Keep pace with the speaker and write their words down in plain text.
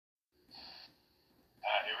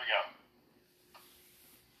go.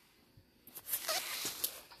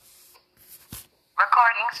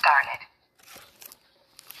 Recording started.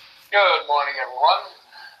 Good morning, everyone,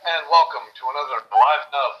 and welcome to another live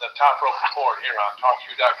of the Top Rope Report here on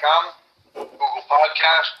TalkShoe.com, Google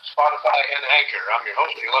Podcast, Spotify, and Anchor. I'm your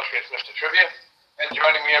host, the illustrious Mr. Trivia, and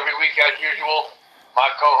joining me every week, as usual, my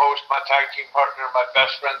co-host, my tag team partner, my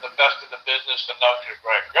best friend, the best in the business, the Nugster,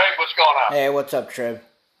 Greg. Greg, what's going on? Hey, what's up, Triv?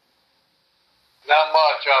 Not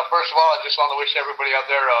much. First of all, I just want to wish everybody out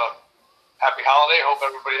there a happy holiday. Hope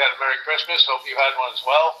everybody had a Merry Christmas. Hope you had one as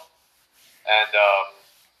well. And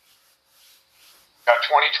got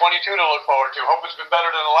 2022 to look forward to. Hope it's been better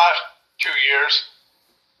than the last 2 years.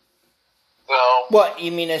 So, What, you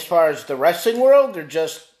mean as far as the wrestling world or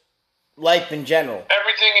just life in general?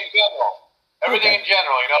 everything in general. Everything Okay. in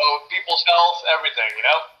general, people's health, everything,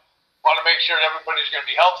 Want to make sure everybody's going to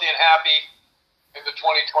be healthy and happy in the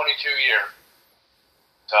 2022 year.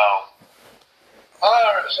 So,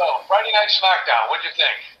 Friday Night SmackDown, what'd you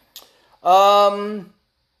think?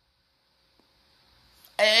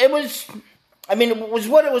 It was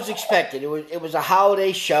what it was expected. It was a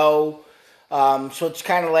holiday show, so it's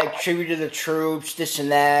kind of like tribute to the troops, this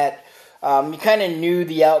and that. You kind of knew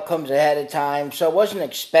the outcomes ahead of time, so I wasn't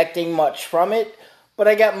expecting much from it, but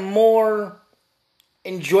I got more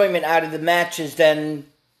enjoyment out of the matches than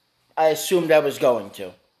I assumed I was going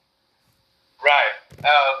to. Right.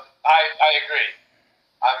 I agree.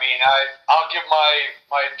 I mean, I'll give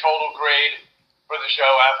my total grade for the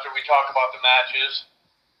show after we talk about the matches.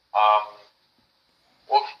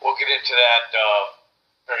 We'll get into that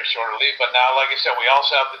very shortly. But now, like I said, we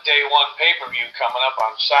also have the Day 1 pay-per-view coming up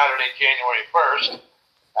on Saturday, January 1st.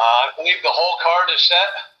 I believe the whole card is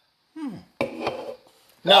set.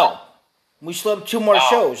 No. We still have 2 more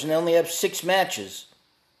shows, and they only have 6 matches.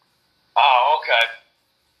 Oh, okay.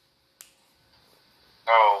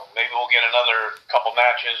 So maybe we'll get another couple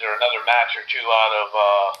matches or another match or 2 out of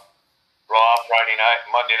Raw Friday night,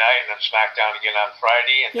 Monday night, and then SmackDown again on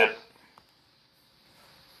Friday, and then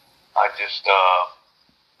I just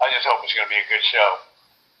hope it's going to be a good show.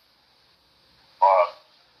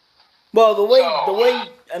 Well,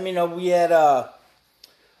 we had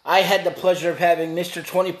I had the pleasure of having Mr.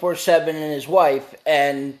 24/7 and his wife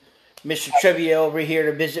and Mr. Trivia over here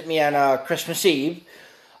to visit me on Christmas Eve.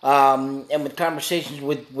 And with conversations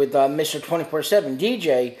with Mr. 24/7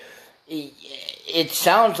 DJ, it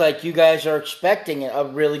sounds like you guys are expecting a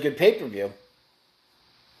really good pay-per-view.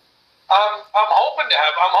 I'm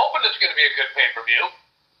hoping it's going to be a good pay-per-view.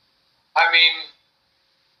 I mean,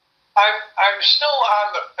 I'm still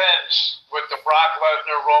on the fence with the Brock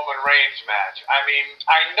Lesnar Roman Reigns match. I mean,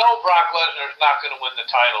 I know Brock Lesnar is not going to win the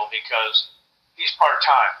title because he's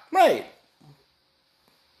part-time. Right.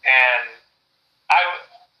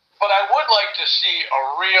 But I would like to see a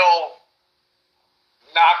real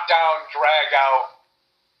knockdown, drag-out,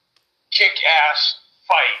 kick-ass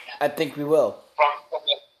fight. I think we will.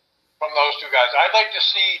 From those 2 guys. I'd like to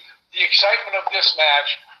see the excitement of this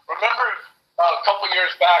match. Remember a couple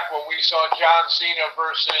years back when we saw John Cena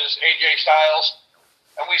versus AJ Styles,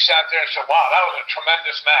 and we sat there and said, wow, that was a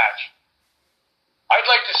tremendous match. I'd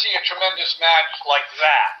like to see a tremendous match like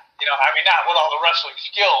that. Not with all the wrestling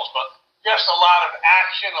skills, but just a lot of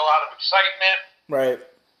action, a lot of excitement. Right.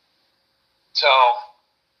 So,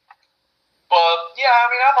 but yeah,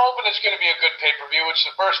 I'm hoping it's going to be a good pay-per-view. It's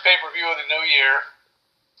the first pay-per-view of the new year.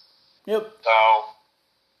 Yep. So,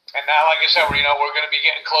 and now, like I said, we're going to be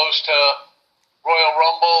getting close to Royal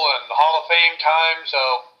Rumble and the Hall of Fame time, so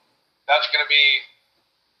that's going to be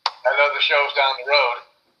another shows down the road.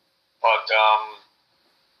 But,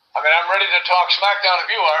 I'm ready to talk SmackDown if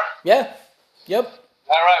you are. Yeah. Yep.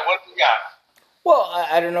 All right, what do we got? Well,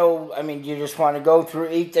 I don't know. You just want to go through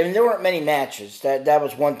each. There weren't many matches. That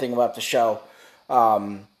was one thing about the show.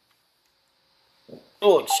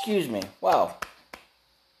 Excuse me. Wow.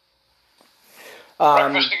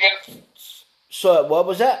 Breakfast again? So, what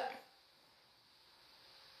was that?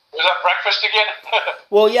 Was that breakfast again?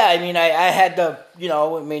 Well, yeah, I had the,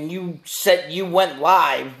 you said you went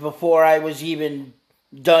live before I was even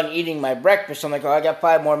done eating my breakfast. I'm like, I got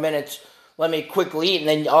 5 more minutes. Let me quickly eat. And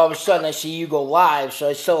then all of a sudden I see you go live. So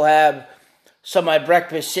I still have some of my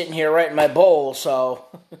breakfast sitting here right in my bowl. So,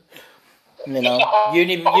 you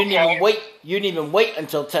didn't even wait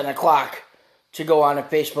until 10 o'clock to go on a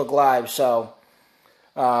Facebook Live. So,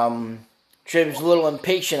 Triv's a little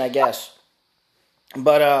impatient, I guess.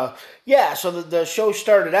 But, so the show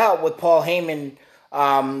started out with Paul Heyman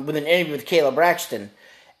with an interview with Kayla Braxton.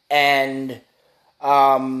 And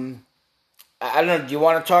I don't know, do you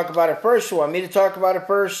want to talk about it first or want me to talk about it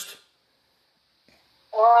first?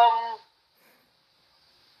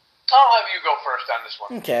 go first on this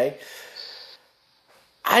one. Okay.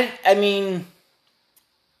 I mean,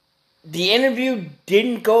 the interview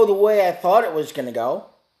didn't go the way I thought it was going to go.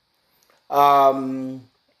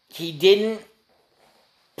 He didn't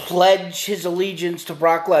pledge his allegiance to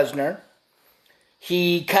Brock Lesnar.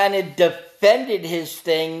 He kind of defended his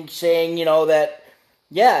thing, saying, that,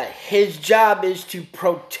 yeah, his job is to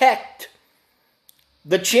protect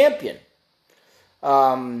the champion.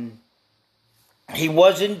 He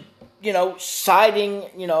wasn't, siding,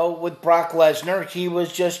 with Brock Lesnar. He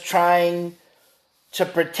was just trying to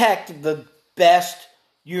protect the best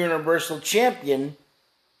Universal Champion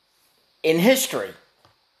in history.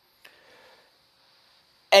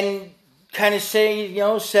 And kind of said,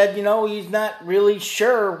 he's not really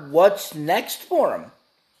sure what's next for him.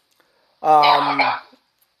 And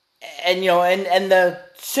the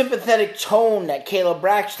sympathetic tone that Caleb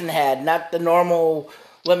Braxton had, not the normal,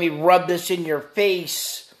 let me rub this in your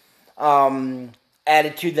face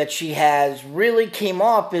attitude that she has, really came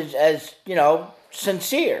off as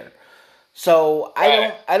sincere. So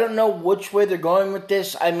I don't know which way they're going with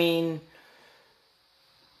this. I mean,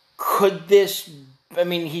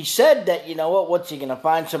 he said that, what's he going to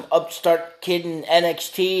find some upstart kid in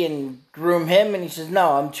NXT and groom him? And he says,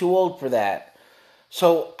 no, I'm too old for that.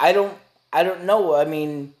 So I don't know. I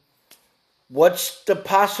mean, what's the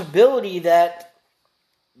possibility that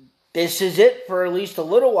this is it for at least a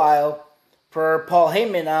little while for Paul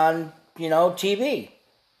Heyman on, TV?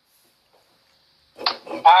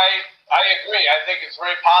 I agree. I think it's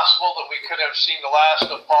very possible that we could have seen the last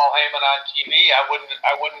of Paul Heyman on TV. I wouldn't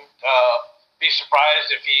be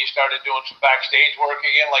surprised if he started doing some backstage work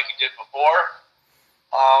again like he did before.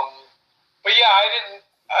 But yeah,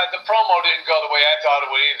 the promo didn't go the way I thought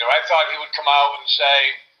it would either. I thought he would come out and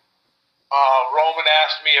say, Roman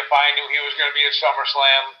asked me if I knew he was going to be at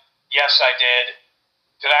SummerSlam. Yes, I did.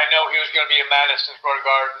 Did I know he was going to be in Madison Square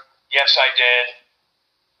Garden? Yes, I did.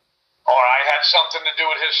 Or I had something to do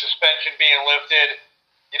with his suspension being lifted,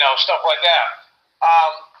 stuff like that.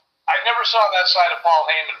 I never saw that side of Paul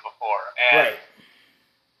Heyman before. And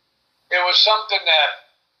It was something that,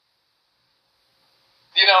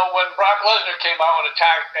 when Brock Lesnar came out and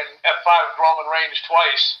attacked and F5 Roman Reigns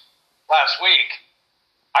twice last week,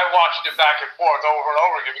 I watched it back and forth over and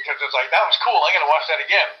over again because it's like, that was cool. I got to watch that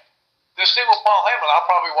again. This thing with Paul Heyman, I'll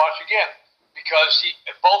probably watch again because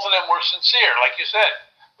both of them were sincere, like you said,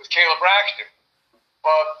 with Caleb Braxton.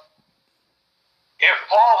 But if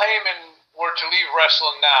Paul Heyman were to leave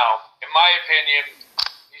wrestling now, in my opinion,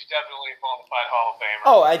 he's definitely a bona fide Hall of Famer.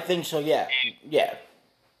 Oh, I think so. Yeah,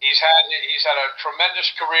 He's had a tremendous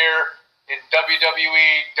career in WWE,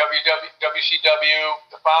 WCW,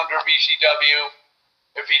 the founder of ECW.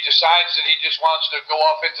 If he decides that he just wants to go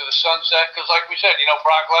off into the sunset, because like we said,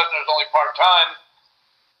 Brock Lesnar is only part-time.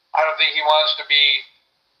 I don't think he wants to be,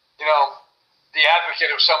 the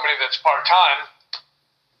advocate of somebody that's part-time.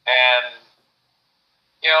 And,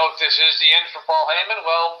 if this is the end for Paul Heyman,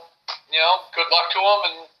 well, good luck to him,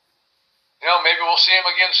 and, maybe we'll see him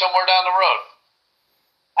again somewhere down the road.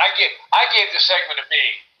 I gave the segment a B.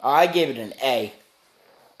 I gave it an A.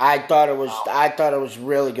 I thought it was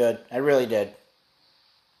really good. I really did.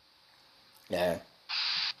 Yeah.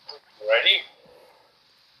 Ready?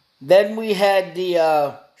 Then we had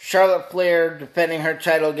the Charlotte Flair defending her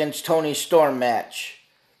title against Toni Storm match.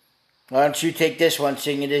 Why don't you take this one,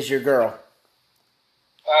 seeing it is your girl?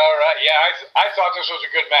 All right. Yeah, I thought this was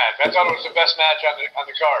a good match. I thought it was the best match on the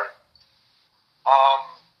card.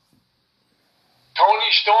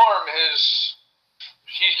 Toni Storm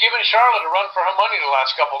she's given Charlotte a run for her money the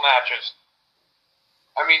last couple matches.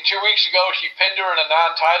 I mean, 2 weeks ago she pinned her in a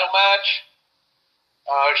non-title match.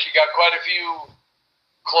 She got quite a few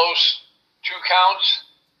close 2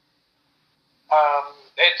 counts.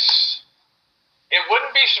 It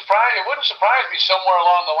wouldn't surprise me somewhere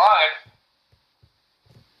along the line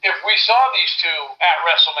if we saw these two at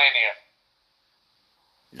WrestleMania.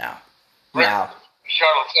 No. Charlotte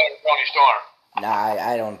Flair and Toni Storm. No,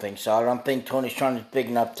 I don't think so. I don't think Toni Storm is big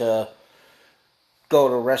enough to go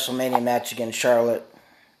to a WrestleMania match against Charlotte.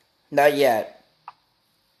 Not yet.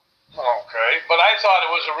 Okay, but I thought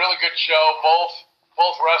it was a really good show. Both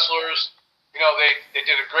wrestlers, they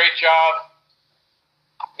did a great job.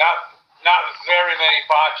 Not very many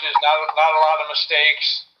botches. Not a lot of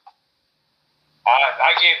mistakes.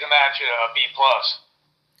 I gave the match a B plus.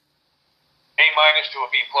 A minus to a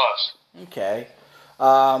B plus. Okay.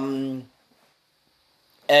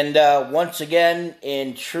 And once again,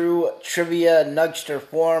 in true trivia nugster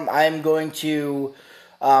form, I'm going to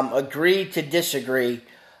agree to disagree.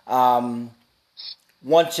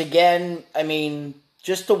 Once again, I mean,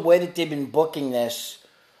 just the way that they've been booking this,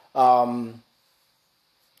 Tony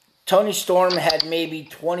Storm had maybe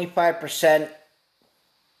 25%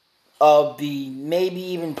 of maybe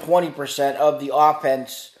even 20% of the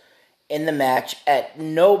offense in the match.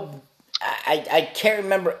 I can't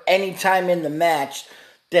remember any time in the match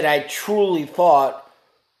that I truly thought,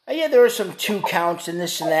 oh, yeah, there were some 2 counts and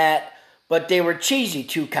this and that, but they were cheesy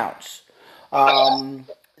 2 counts.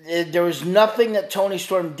 There was nothing that Tony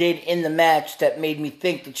Storm did in the match that made me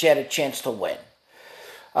think that she had a chance to win.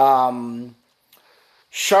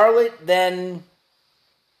 Charlotte then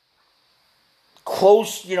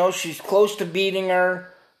she's close to beating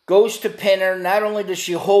her, goes to pin her. Not only does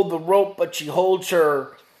she hold the rope, but she holds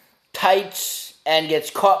her tights and gets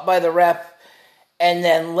caught by the ref. And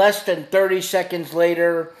then less than 30 seconds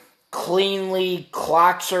later, cleanly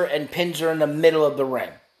clocks her and pins her in the middle of the ring.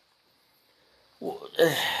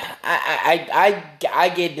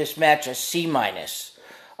 I gave this match a C-. Okay.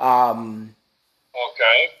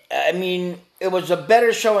 I mean, it was a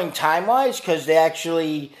better showing time-wise because they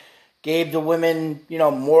actually gave the women,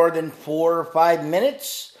 more than 4 or 5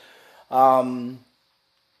 minutes. And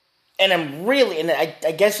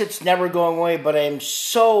I guess it's never going away, but I am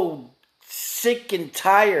so sick and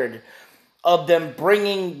tired of them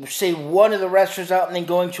bringing, say, one of the wrestlers out and then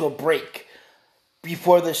going to a break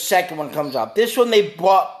before the second one comes out. This one, they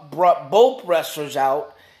brought both wrestlers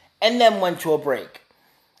out and then went to a break.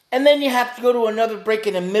 And then you have to go to another break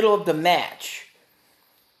in the middle of the match.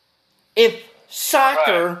 If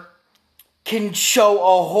soccer can show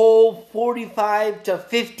a whole 45 to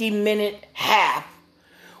 50 minute half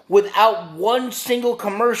without one single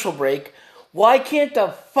commercial break, why can't the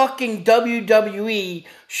fucking WWE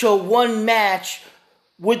show one match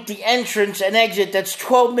with the entrance and exit that's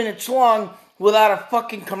 12 minutes long without a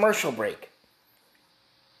fucking commercial break?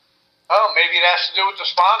 Oh, maybe it has to do with the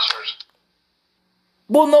sponsors.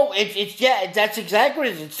 Well, no, that's exactly what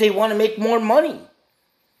it is. They want to make more money.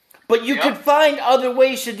 But you could find other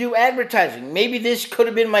ways to do advertising. Maybe this could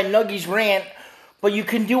have been my Nuggies rant, but you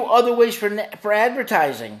can do other ways for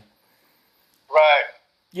advertising. Right.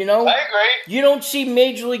 I agree. You don't see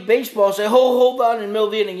Major League Baseball say, hold on in the middle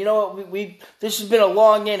of the inning. You know what? This has been a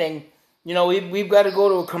long inning. We've got to go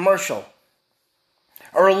to a commercial.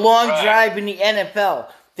 Or a long drive in the NFL.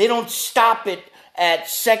 They don't stop it at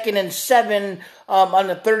 2nd and 7 on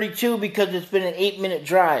the 32 because it's been an 8-minute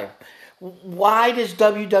drive. Why does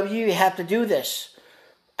WWE have to do this?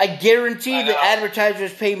 I guarantee that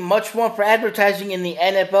advertisers pay much more for advertising in the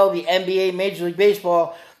NFL, the NBA, Major League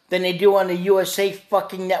Baseball than they do on the USA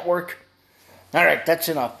fucking network. All right, that's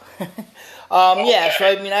enough. Yeah, so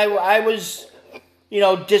I mean, I was,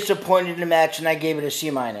 disappointed in the match, and I gave it a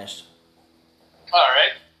C-. All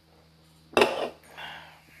right.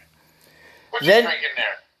 What you drinking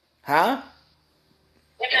there? Huh?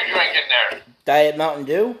 What you drinking there? Diet Mountain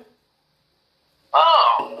Dew?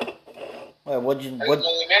 Oh. Well, I didn't know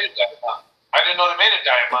they made a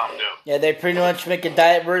Diet Mountain Dew. Yeah, they pretty much make a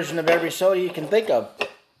diet version of every soda you can think of.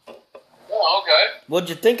 Oh, okay. What'd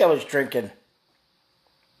you think I was drinking?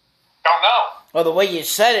 Don't know. Well, the way you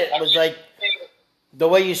said it was like... The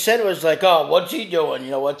way you said it was like, oh, what's he doing?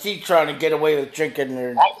 What's he trying to get away with drinking? Or...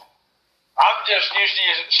 I'm just used to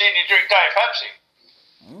seeing you drink Diet Pepsi.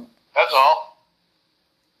 That's all.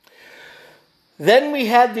 Then we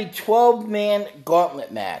had the 12-man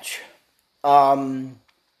gauntlet match. I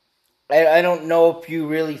don't know if you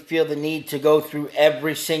really feel the need to go through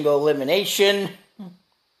every single elimination.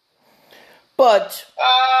 But...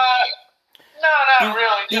 no, not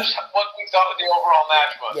really. Just what we thought the overall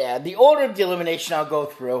match was. Yeah, the order of the elimination I'll go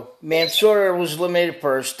through. Mansoor was eliminated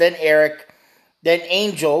first, then Eric, then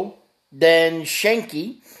Angel, then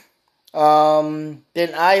Shanky, then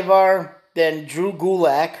Ivar, then Drew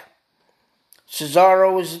Gulak.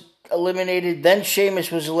 Cesaro was eliminated, then Sheamus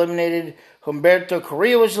was eliminated, Humberto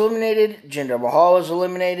Carrillo was eliminated, Jinder Mahal was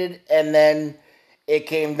eliminated, and then it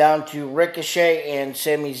came down to Ricochet and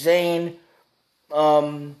Sami Zayn.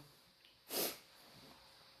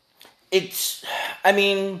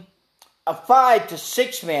 A 5 to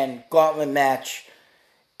 6 man gauntlet match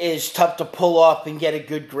is tough to pull off and get a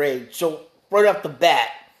good grade. So right off the bat,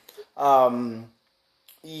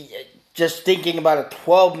 just thinking about a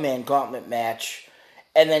 12-man gauntlet match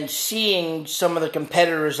and then seeing some of the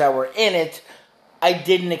competitors that were in it, I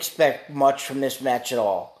didn't expect much from this match at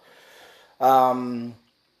all. And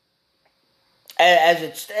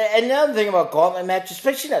another thing about gauntlet match,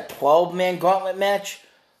 especially that 12-man gauntlet match,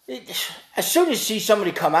 as soon as you see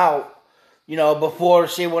somebody come out, before,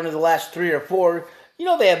 say, one of the last 3 or 4,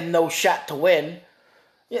 they have no shot to win.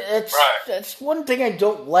 That's one thing I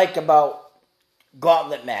don't like about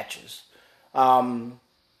gauntlet matches.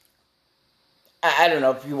 I don't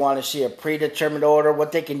know if you want to see a predetermined order,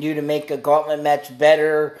 what they can do to make a gauntlet match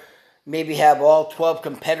better. Maybe have all 12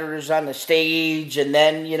 competitors on the stage, and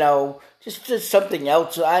then just something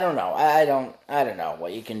else. I don't know. I don't know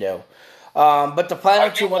what you can do. But the final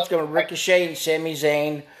two ones going to Ricochet and Sami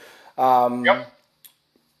Zayn. Yep.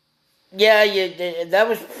 Yeah, that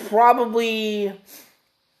was probably.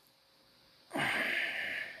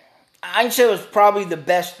 I'd say it was probably the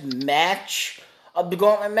best match of the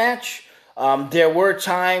gauntlet match. There were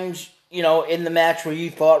times, in the match where you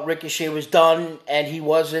thought Ricochet was done and he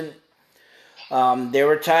wasn't. There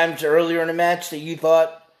were times earlier in the match that you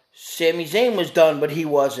thought Sami Zayn was done, but he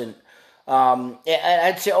wasn't.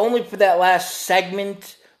 I'd say only for that last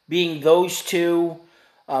segment, being those two,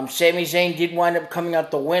 Sami Zayn did wind up coming out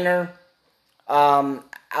the winner.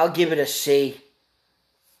 I'll give it a C.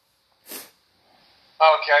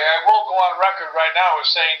 Okay, I will go on record right now as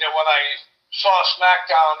saying that when I saw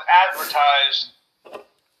SmackDown advertise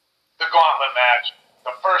the gauntlet match,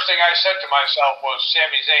 the first thing I said to myself was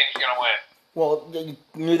Sami Zayn's going to win. Well, you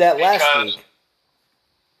knew that last week.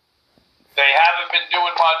 They haven't been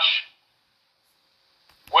doing much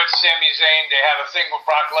with Sami Zayn. They had a thing with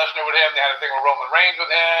Brock Lesnar with him. They had a thing with Roman Reigns with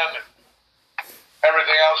him. And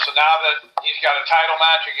everything else. So now that he's got a title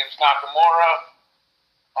match against Nakamura,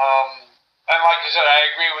 and like you said,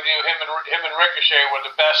 I agree with you. Him and Ricochet were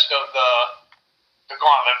the best of the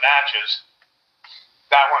gauntlet matches.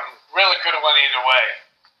 That one really could have went either way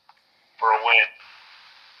for a win.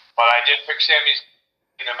 But I did pick Sami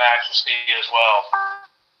in the match to see as well.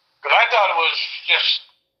 Because I thought it was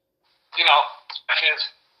just,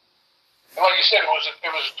 matches. And like you said, it was a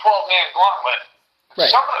 12-man gauntlet.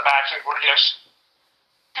 Right. Some of the matches were just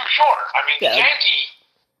too short. I mean, Yankee,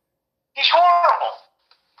 he's horrible.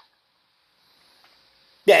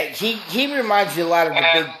 Yeah, he reminds me a lot of the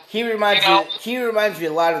big. He reminds me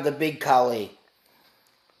a lot of the big Khali.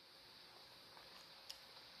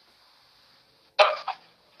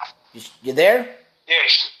 You there? Yeah,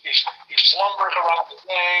 he slumbers around the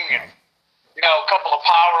thing, and a couple of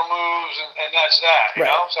power moves, and that's that. You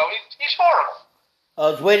know, so he's horrible.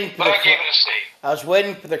 I was waiting for I gave it a C. I was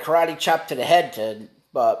waiting for the karate chop to the head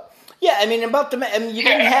but yeah, I mean you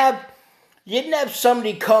didn't have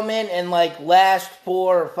somebody come in and last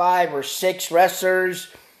 4 or 5 or 6 wrestlers.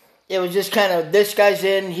 It was just kind of this guy's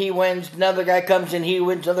in, he wins. Another guy comes in, he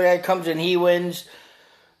wins. Another guy comes in, he wins.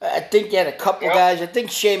 I think you had a couple guys. I think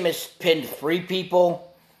Sheamus pinned 3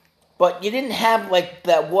 people. But you didn't have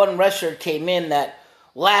that one wrestler came in that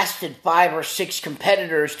lasted 5 or 6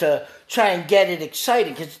 competitors to try and get it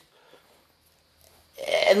exciting.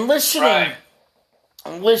 And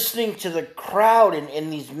listening to the crowd in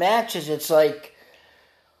these matches, it's like,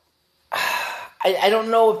 I don't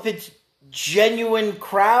know if it's genuine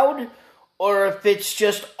crowd or if it's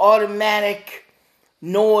just automatic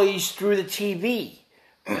noise through the TV.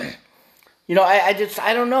 I don't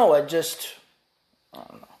know. I don't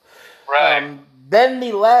know. Right. Then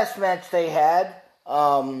the last match they had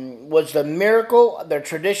was the Miracle, their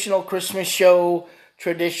traditional Christmas show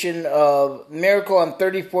tradition of Miracle on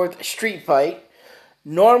 34th Street Fight.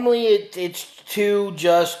 Normally it's 2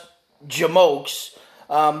 just jamokes,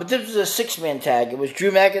 but this was a 6-man tag. It was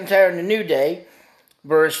Drew McIntyre and the New Day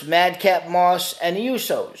versus Madcap Moss and the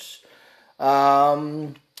Usos.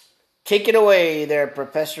 Take it away there,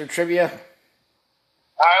 Professor Trivia.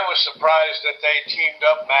 I was surprised that they teamed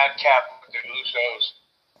up Madcap with the Usos.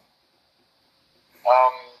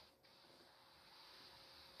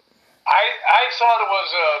 I thought it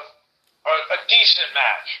was a decent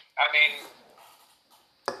match. I mean,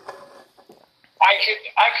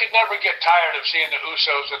 I could never get tired of seeing the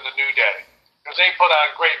Usos and the New Day because they put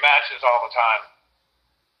on great matches all the time.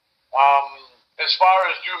 As far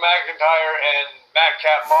as Drew McIntyre and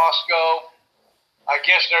Madcap Moss go, I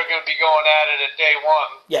guess they're going to be going at it at day 1.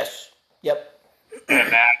 Yes. Yep. And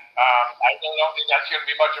that I really don't think that's going to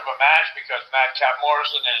be much of a match because Madcap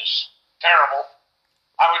Morrison is terrible.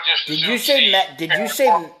 I would just Did you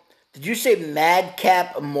say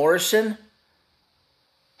Madcap Morrison?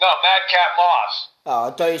 No, Madcap Moss. Oh,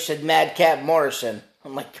 I thought you said Madcap Morrison.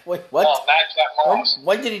 I'm like, wait, what? No, Madcap Moss.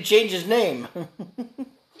 When did he change his name? Yeah.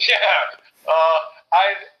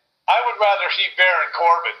 I would rather see Baron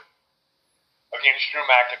Corbin against Drew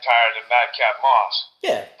McIntyre than Madcap Moss.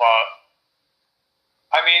 Yeah. But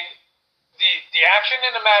I mean, the action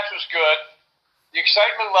in the match was good. The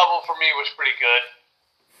excitement level for me was pretty good.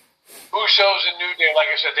 Usos and New Day, like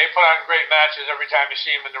I said, they put on great matches every time you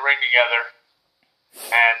see them in the ring together.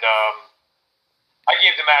 And I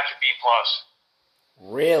gave the match a B+.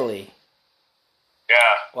 Really?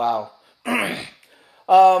 Yeah. Wow.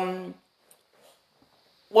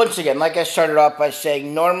 once again, like I started off by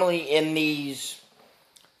saying, normally in these,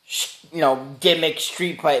 gimmick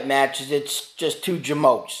street fight matches, it's just two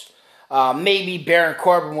jamokes. Maybe Baron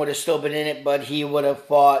Corbin would have still been in it, but he would have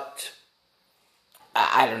fought,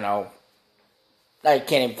 I don't know. I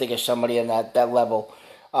can't even think of somebody on that level.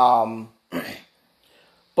 But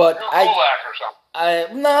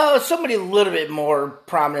no, somebody a little bit more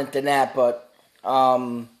prominent than that, but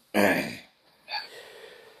I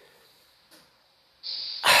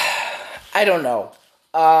don't know.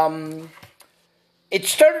 It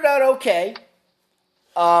started out okay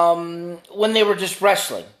when they were just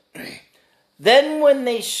wrestling. Then when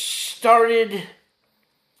they started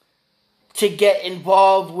to get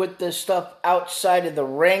involved with the stuff outside of the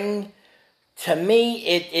ring, to me,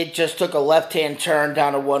 it just took a left-hand turn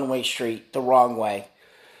down a one-way street the wrong way.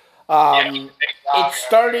 It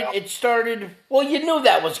started, well, you knew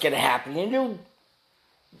that was going to happen. You knew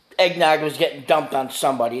eggnog was getting dumped on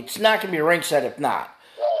somebody. It's not going to be ringside if not.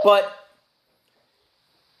 But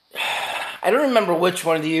I don't remember which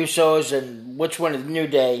one of the Usos and which one of the New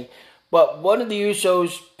Day, but one of the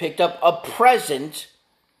Usos picked up a present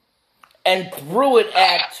and threw it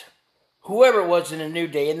at whoever it was in the New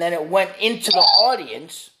Day, and then it went into the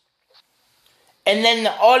audience, and then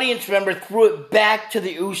the audience member threw it back to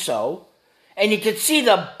the Uso, and you could see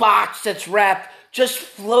the box that's wrapped just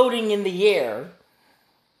floating in the air,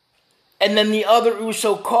 and then the other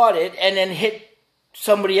Uso caught it and then hit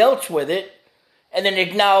somebody else with it, and then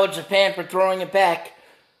acknowledged the fan for throwing it back.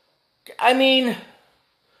 I mean,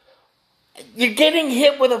 you're getting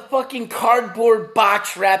hit with a fucking cardboard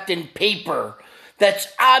box wrapped in paper that's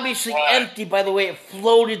obviously empty by the way it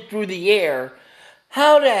floated through the air.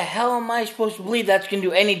 How the hell am I supposed to believe that's going to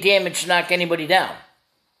do any damage to knock anybody down?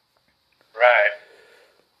 Right.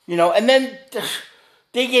 And then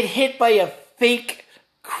they get hit by a fake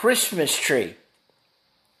Christmas tree.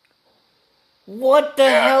 What the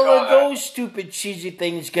hell are those stupid cheesy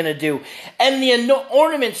things going to do? And the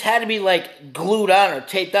ornaments had to be glued on or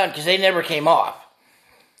taped on because they never came off.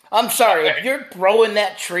 I'm sorry, if you're throwing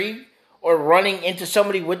that tree or running into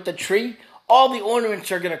somebody with the tree, all the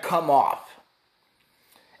ornaments are going to come off.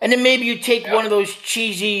 And then maybe you take one of those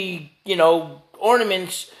cheesy,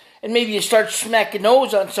 ornaments, and maybe you start smacking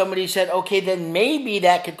those on somebody. Said, okay, then maybe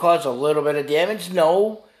that could cause a little bit of damage.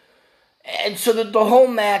 No. And so the whole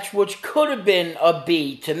match, which could have been a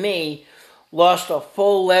B to me, lost a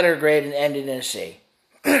full letter grade and ended in a C.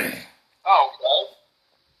 Okay.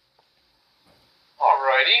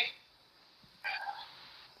 Alrighty.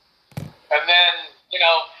 And then,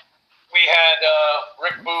 we had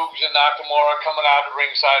Rick Boogs and Nakamura coming out at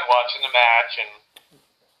ringside watching the match.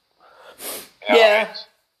 And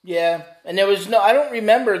Yeah. And there was I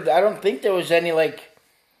don't think there was any,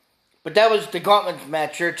 but that was the gauntlet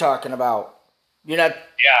match you're talking about. You're not...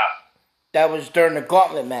 Yeah. That was during the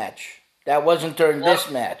gauntlet match. That wasn't during this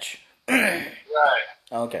match. Right.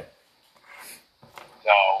 Okay.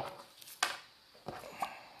 No.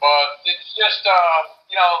 But it's just,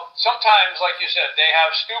 sometimes, like you said, they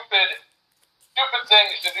have stupid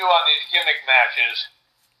things to do on these gimmick matches.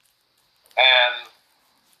 And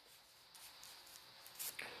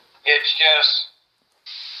it's just,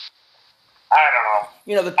 I don't know.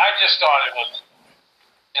 I just thought it was,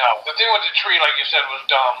 the thing with the tree, like you said, was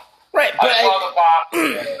dumb. Right, but I saw the box.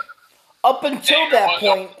 Up until that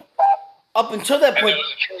point, there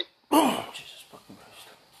was a tree. Oh, Jesus fucking Christ.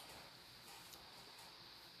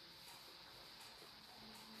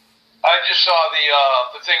 I just saw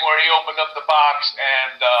the thing where he opened up the box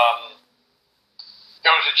and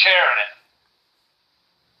there was a chair in it.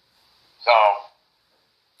 So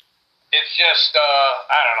it's just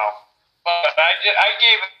I don't know, but I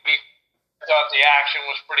gave it. I thought the action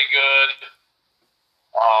was pretty good.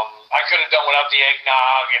 I could have done without the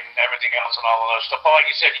eggnog and everything else and all of that stuff. But like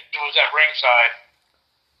you said, it was at ringside.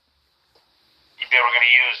 They were going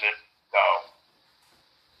to use it, so.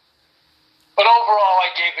 But overall,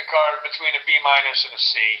 I gave the card between a B- and a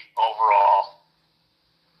C overall.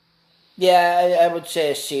 Yeah, I would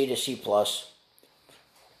say a C to C+. Yeah.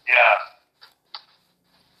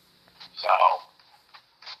 So.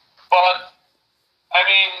 But, I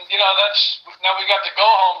mean, now we got the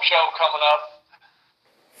go-home show coming up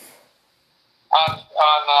on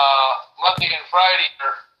Monday and Friday,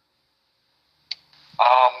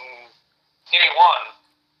 day one.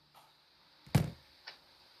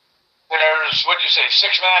 There's, what'd you say,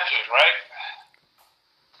 6 matches, right?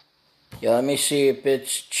 Yeah, let me see if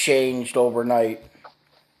it's changed overnight.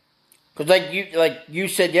 Because like you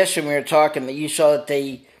said yesterday when we were talking, that you saw that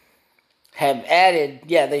they have added.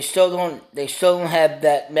 Yeah, they still don't have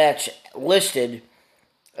that match listed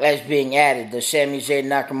as being added, the Sami Zayn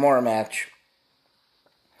Nakamura match.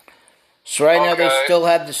 So right now they still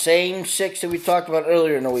have the same 6 that we talked about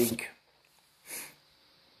earlier in the week.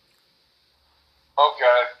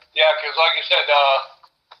 Okay. Yeah, because like I said,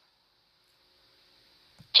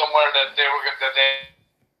 somewhere that they were that they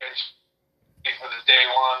for the day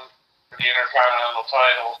one for the Intercontinental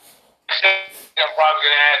title. I'm probably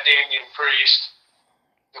going to add Damian Priest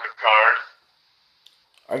to the card.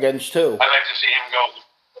 Against who? I'd like to see him go.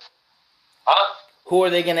 Huh? Who are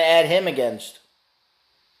they going to add him against?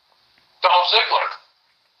 Dolph Ziggler.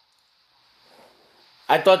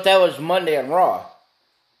 I thought that was Monday on Raw.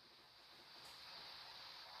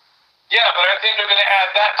 Yeah, but I think they're going to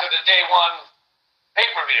add that to the day one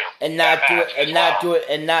pay-per-view. And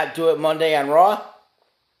not do it Monday on Raw?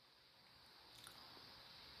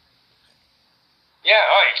 Yeah,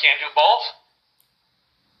 you can't do both?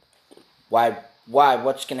 Why?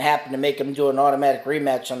 What's going to happen to make them do an automatic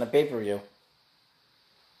rematch on the pay-per-view?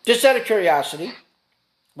 Just out of curiosity.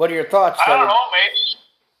 What are your thoughts? I don't know,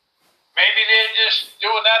 maybe they're just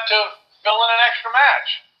doing that to fill in an extra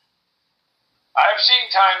match. I've seen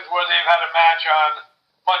times where they've had a match on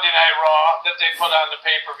Monday Night Raw that they put on the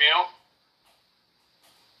pay-per-view.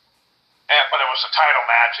 But it was a title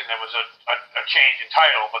match and there was a change in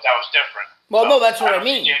title, but that was different. Well, no, that's what I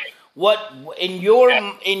mean. What in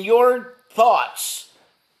your thoughts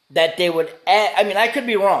that they would add? I mean, I could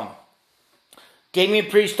be wrong. Damian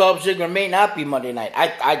Priest, Dolph Ziggler may not be Monday night.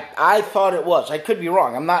 I thought it was. I could be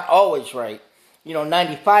wrong. I'm not always right.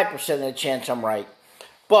 95% of the chance I'm right.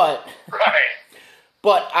 But right.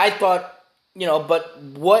 But I thought, but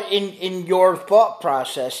what in your thought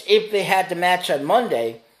process, if they had the match on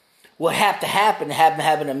Monday, would have to happen to have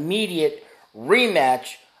an immediate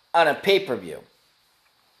rematch on a pay-per-view?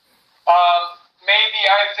 Maybe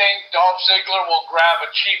I think Dolph Ziggler will grab a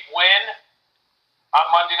cheap win on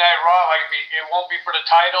Monday Night Raw. It won't be for the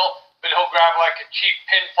title, but he'll grab like a cheap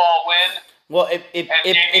pinfall win. Well, if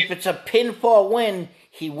it's a pinfall win,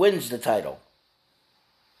 he wins the title.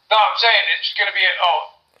 No, I'm saying it's going to be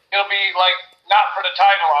it'll be like not for the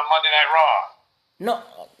title on Monday Night Raw.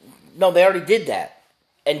 No, they already did that,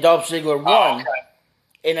 and Dolph Ziggler won. Oh, okay.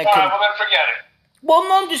 All right, well then forget it. Well,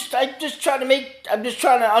 no, I'm just trying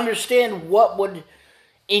to understand what would,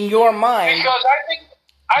 in your mind. Because I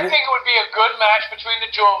think it would be a good match between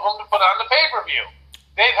the two of them to put on the pay-per-view.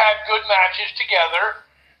 They've had good matches together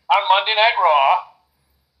on Monday Night Raw.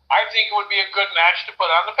 I think it would be a good match to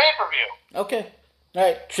put on the pay-per-view. Okay. All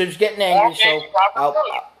right. Triv's getting angry, so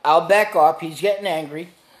I'll back off. He's getting angry.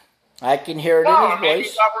 I can hear it in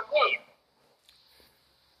his voice.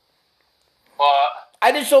 But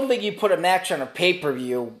I just don't think you put a match on a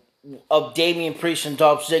pay-per-view of Damian Priest and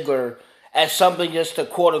Dolph Ziggler as something just to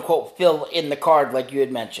quote-unquote fill in the card like you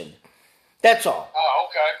had mentioned. That's all. Oh,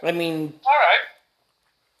 okay. I mean, all right.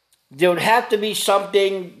 There would have to be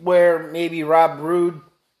something where maybe Rob Roode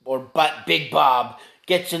or Big Bob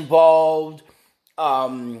gets involved,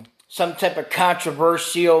 some type of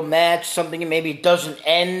controversial match, something that maybe doesn't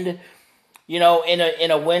end, in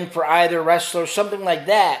a win for either wrestler, something like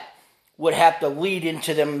that would have to lead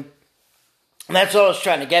into them. And that's all I was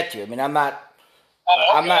trying to get to. I mean, I'm not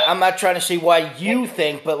trying to see why you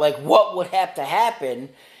think, but like what would have to happen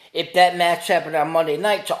if that match happened on Monday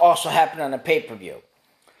night to also happen on a pay-per-view?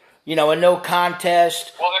 A no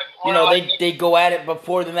contest. They go at it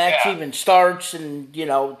before the match even starts, and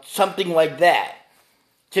something like that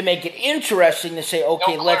to make it interesting to say,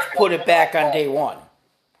 okay, let's put it back on day one.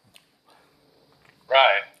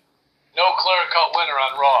 Right. No clear-cut winner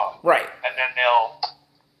on Raw. Right. And then they'll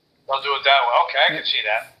do it that way. Okay, I can see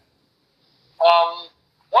that.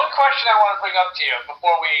 One question I want to bring up to you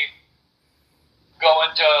before we go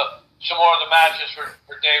into some more of the matches for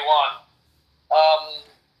day one.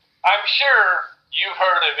 I'm sure you've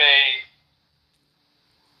heard of a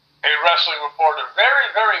wrestling reporter, very,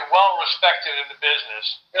 very well respected in the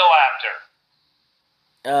business, Bill Apter.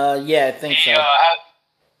 Yeah, I think so.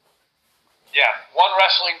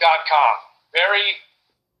 OneWrestling.com. Very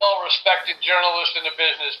well-respected journalist in the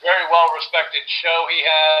business, very well-respected show he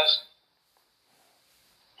has.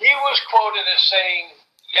 He was quoted as saying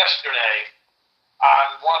yesterday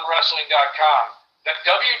on OneWrestling.com that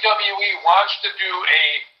WWE wants to do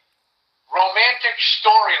a romantic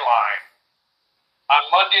storyline on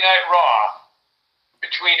Monday Night Raw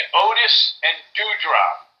between Otis and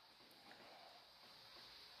Doudrop.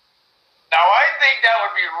 Now, I think that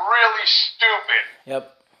would be really stupid.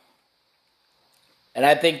 Yep. And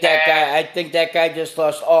I think that guy just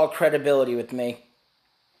lost all credibility with me.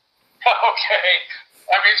 Okay.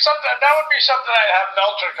 I mean, that would be something I'd have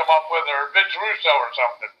Meltzer come up with, or Vince Russo or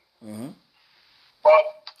something. Mm-hmm. But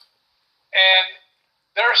And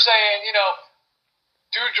they're saying,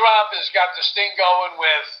 Doudrop has got this thing going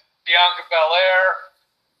with Bianca Belair,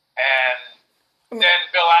 and then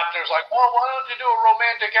Bill Apter's like, well, why don't you do a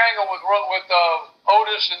romantic angle with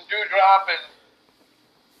Otis and Doudrop? And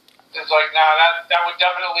it's like, nah, that would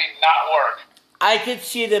definitely not work. I could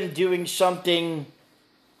see them doing something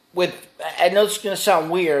with, I know it's going to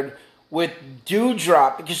sound weird, with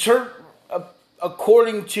Doudrop, because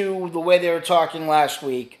according to the way they were talking last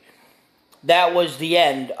week, that was the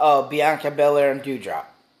end of Bianca Belair and Doudrop.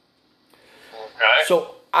 Okay.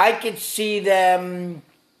 So I could see them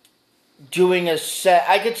doing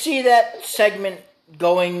I could see that segment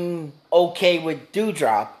going okay with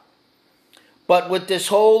Doudrop, but with this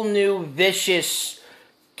whole new vicious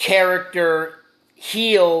character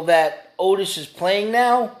heel that Otis is playing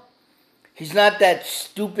now, he's not that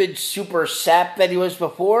stupid super sap that he was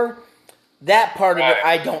before. That part of it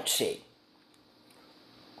I don't see.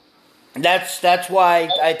 That's why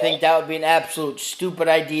I think that would be an absolute stupid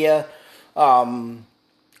idea.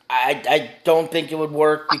 I don't think it would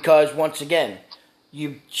work because, once again,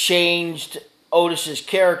 you've changed Otis's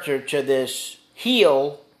character to this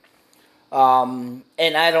heel, and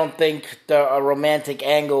I don't think a romantic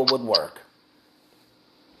angle would work.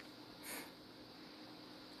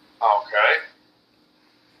 Okay.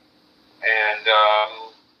 And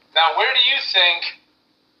now, where do you think,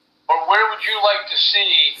 or where would you like to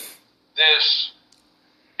see this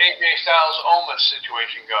AJ Styles-Omos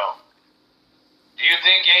situation go? Do you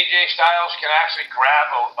think AJ Styles can actually grab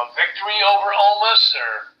a victory over Omos,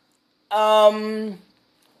 or?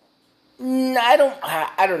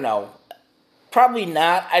 I don't know. Probably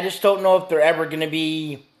not. I just don't know if they're ever going to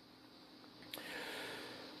be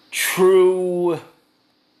true,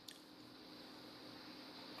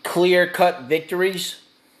 clear-cut victories.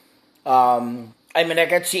 I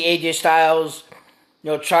could see AJ Styles,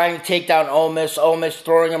 trying to take down Omos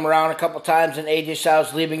throwing him around a couple times, and AJ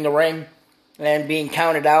Styles leaving the ring and being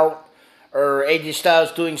counted out, or AJ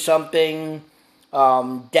Styles doing something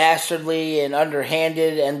dastardly and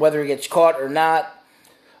underhanded, and whether he gets caught or not.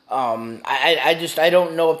 I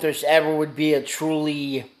don't know if there's ever would be a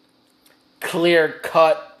truly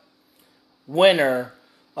clear-cut winner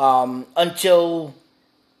until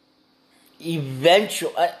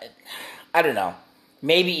eventually, I don't know,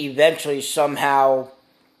 maybe eventually somehow.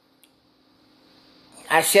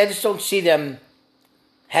 I just don't see them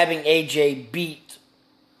having AJ beat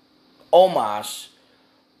Omos,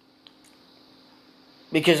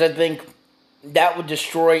 because I think that would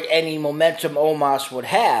destroy any momentum Omos would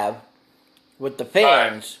have with the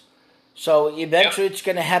fans. Right. So eventually it's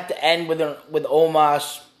going to have to end with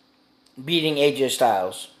Omos beating AJ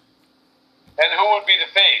Styles. And who would be the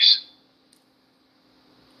face?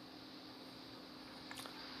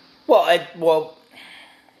 Well,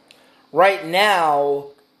 right now,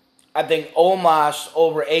 I think Omos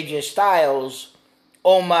over AJ Styles.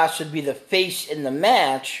 Omos would be the face in the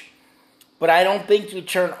match, but I don't think you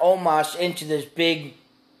turn Omos into this big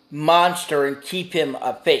monster and keep him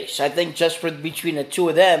a face. I think just between the two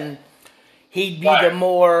of them, he'd be the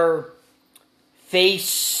more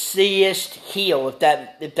faciest heel. If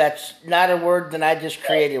that's not a word, then I just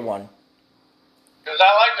created one. Because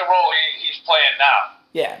I like the role he's playing now.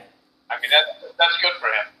 Yeah. I mean, that's good for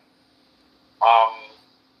him.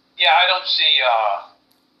 Yeah, I don't see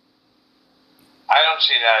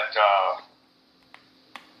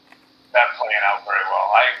that playing out very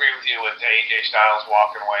well. I agree with you with the AJ Styles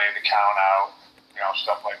walking away, the count out,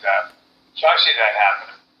 stuff like that. So I see that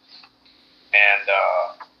happening. And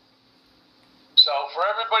so for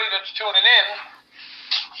everybody that's tuning in,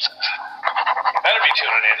 you better be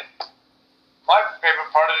tuning in. My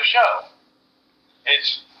favorite part of the show,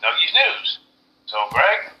 it's Nuggies News. So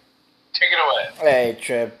Greg, take it away. Hey,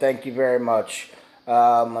 Triv, thank you very much.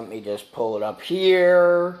 Let me just pull it up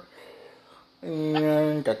here.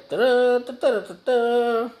 And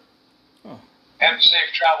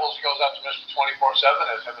safe travels goes out to Mr.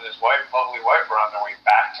 24/7 as him and his lovely wife, are on their way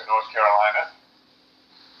back to North Carolina.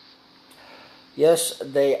 Yes,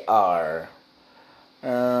 they are.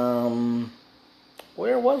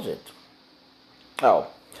 Where was it? Oh.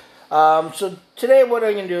 So today what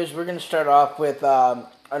I'm going to do is we're going to start off with an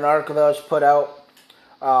article that was put out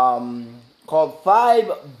called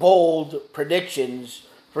 5 Bold Predictions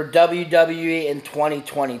for WWE in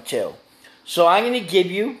 2022. So I'm going to give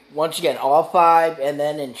you, once again, all 5, and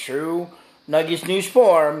then in true Nuggies News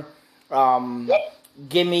form,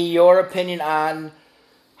 give me your opinion on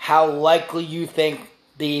how likely you think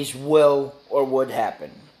these will or would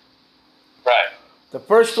happen. Right. The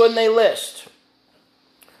first one they list,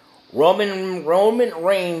 Roman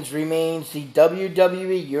Reigns remains the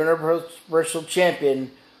WWE Universal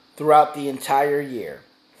Champion throughout the entire year.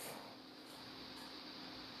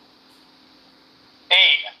 8.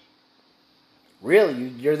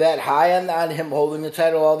 Really? You're that high on him holding the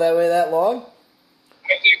title all that way that long?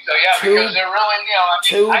 I think so, yeah, because they're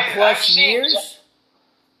really, I've years?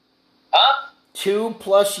 Huh?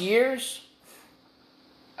 2+ years?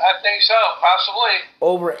 I think so, possibly.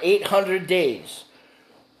 Over 800 days.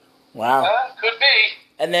 Wow. Could be.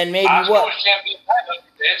 And then maybe Oscar what? was champion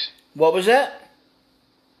 900 days. What was that?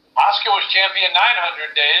 Oscar was champion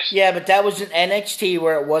 900 days. Yeah, but that was in NXT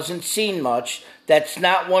where it wasn't seen much. That's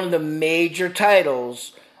not one of the major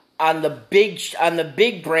titles on the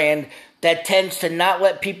big brand that tends to not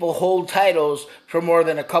let people hold titles for more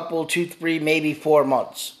than a couple, 2, 3, maybe 4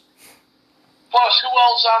 months. Plus, who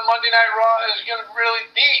else on Monday Night Raw is going to really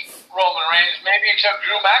beat Roman Reigns? Maybe except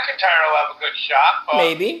Drew McIntyre will have a good shot. But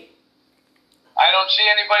maybe. I don't see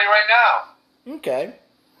anybody right now. Okay.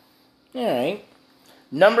 All right.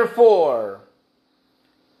 Number 4.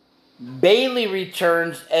 Bayley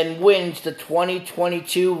returns and wins the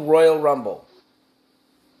 2022 Royal Rumble.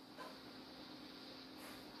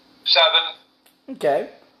 7.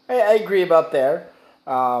 Okay. I agree about there.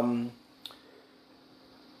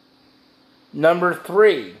 Number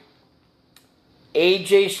 3.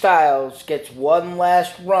 AJ Styles gets one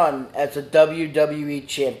last run as a WWE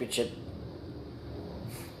Championship.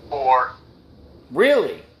 4.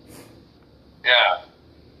 Really? Yeah.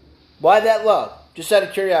 Why that low? Just out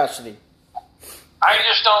of curiosity. I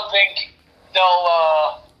just don't think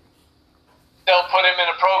they'll put him in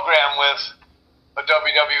a program with a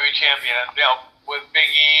WWE champion, with Big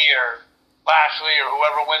E or Lashley or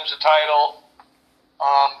whoever wins the title,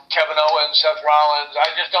 Kevin Owens, Seth Rollins. I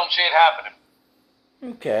just don't see it happening.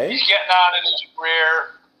 Okay. He's getting on in his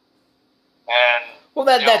career, and well,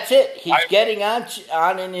 that's it. He's getting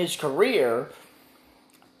on in his career.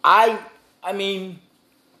 I mean,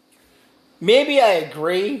 maybe I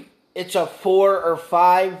agree. It's a 4 or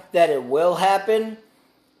 5 that it will happen,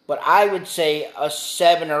 but I would say a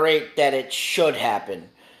 7 or 8 that it should happen.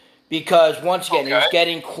 Because once again, he's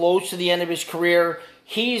getting close to the end of his career.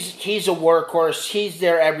 He's a workhorse. He's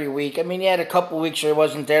there every week. I mean, he had a couple weeks where he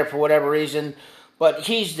wasn't there for whatever reason, but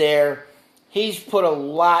he's there. He's put a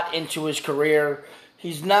lot into his career.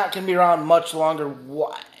 He's not going to be around much longer.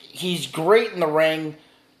 He's great in the ring,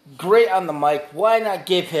 great on the mic. Why not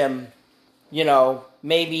give him,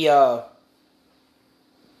 maybe a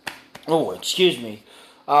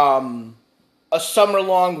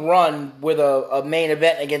summer-long run with a main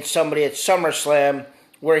event against somebody at SummerSlam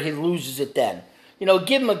where he loses it then.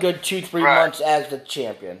 Give him a good 2-3 months as the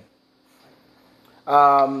champion.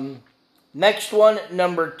 Next one,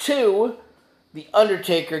 number 2, The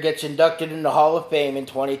Undertaker gets inducted in the Hall of Fame in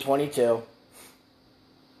 2022.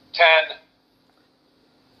 10.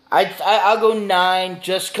 I'll go 9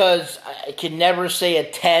 just because I can never say a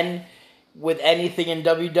 10 with anything in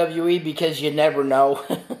WWE because you never know.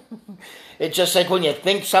 It's just like when you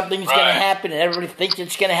think something's going to happen and everybody thinks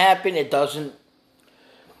it's going to happen, it doesn't.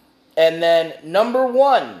 And then number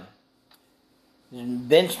 1,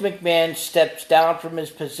 Vince McMahon steps down from his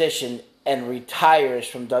position and retires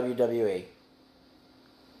from WWE.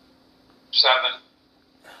 7.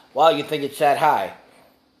 Wow, you think it's that high?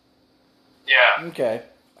 Yeah. Okay.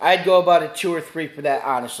 I'd go about a 2 or 3 for that,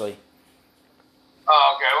 honestly.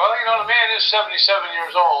 Oh, okay. Well, the man is 77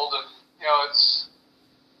 years old, and it's.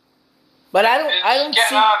 But I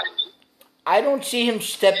don't see him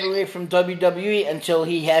stepping away from WWE until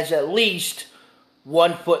he has at least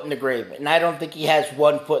 1 foot in the grave, and I don't think he has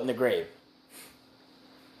 1 foot in the grave.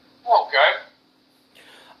 Okay.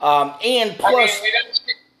 And plus,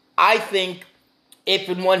 I think if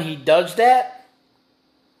and when he does that,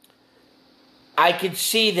 I could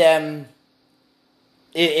see them,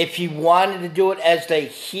 if he wanted to do it as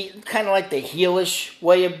kind of like the heelish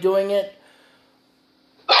way of doing it,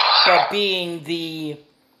 but being the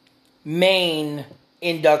main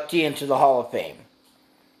inductee into the Hall of Fame.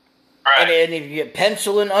 Right. And if you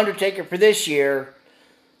pencil in Undertaker for this year,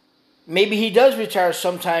 maybe he does retire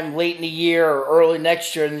sometime late in the year or early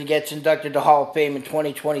next year and he gets inducted to Hall of Fame in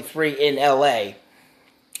 2023 in LA.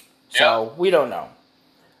 So, we don't know.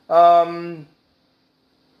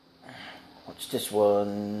 What's this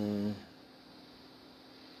one?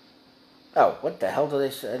 Oh, what the hell do they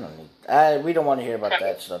say? We don't want to hear about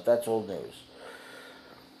that stuff. That's old news.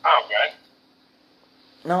 Okay.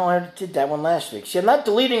 No, I did that one last week. See, I'm not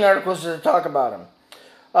deleting articles to talk about them.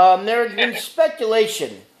 There has been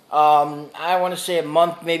speculation. I want to say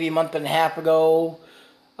maybe a month and a half ago,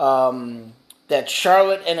 that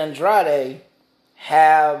Charlotte and Andrade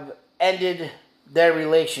have ended their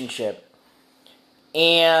relationship.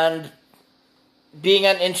 And being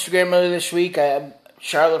on Instagram earlier this week,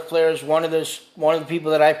 Charlotte Flair is one of the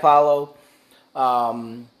people that I follow.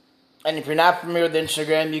 And if you're not familiar with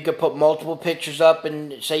Instagram, you could put multiple pictures up,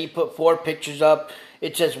 and say you put 4 pictures up,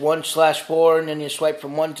 it says 1/4, and then you swipe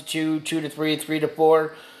from 1 to 2, 2 to 3, 3 to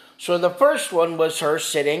 4. So the first one was her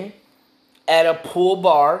sitting at a pool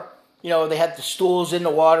bar. You know, they have the stools in the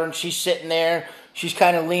water, and she's sitting there. She's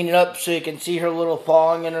kind of leaning up so you can see her little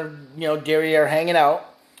thong and her, derriere hanging out.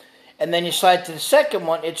 And then you slide to the second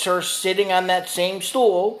one. It's her sitting on that same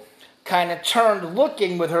stool, kind of turned,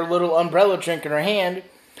 looking with her little umbrella drink in her hand.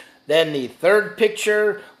 Then the third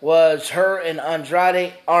picture was her and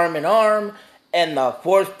Andrade arm in arm. And the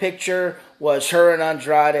fourth picture was her and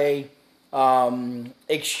Andrade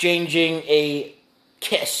exchanging a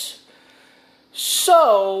kiss.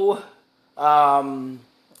 So,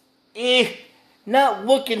 not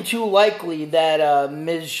looking too likely that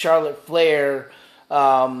Ms. Charlotte Flair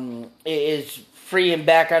is free and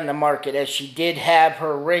back on the market, as she did have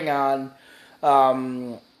her ring on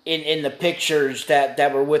in the pictures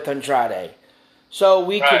that were with Andrade. So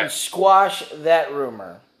we can squash that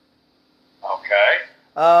rumor. Okay.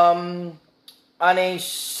 On a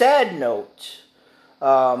sad note,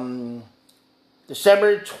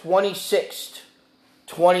 December 26th,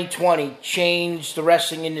 2020 changed the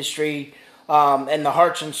wrestling industry and the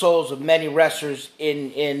hearts and souls of many wrestlers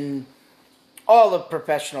in all of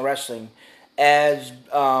professional wrestling, as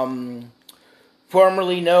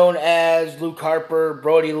formerly known as Luke Harper,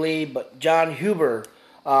 Brody Lee, but John Huber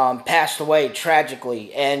passed away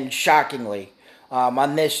tragically and shockingly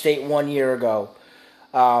on this date 1 year ago.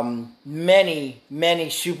 Many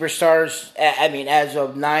superstars, as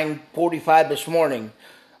of 9:45 this morning,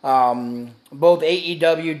 both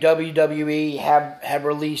AEW, WWE have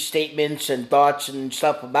released statements and thoughts and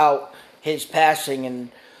stuff about his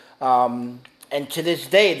passing, and to this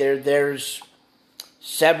day there's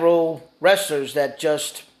several wrestlers that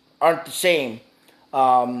just aren't the same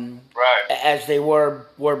as they were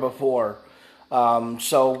before.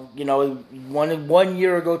 So one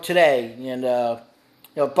year ago today, and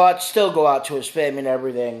thoughts still go out to his family and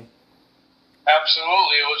everything.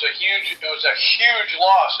 Absolutely, it was a huge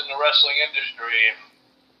loss in the wrestling industry.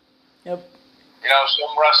 Yep.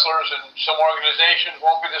 Some wrestlers and some organizations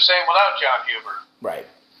won't be the same without John Huber. Right.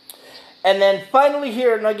 And then finally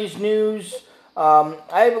here at Nuggies News, I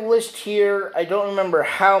have a list here. I don't remember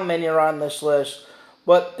how many are on this list,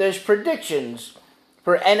 but there's predictions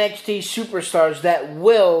for NXT superstars that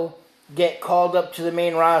will get called up to the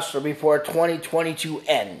main roster before 2022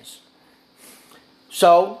 ends.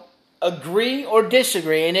 So, agree or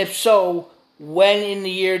disagree, and if so, when in the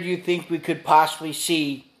year do you think we could possibly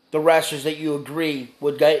see the wrestlers that you agree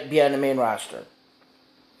would be on the main roster?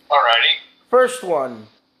 Alrighty. First one,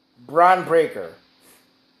 Braun Breaker.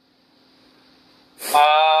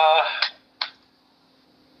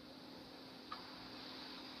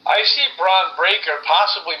 I see Braun Breaker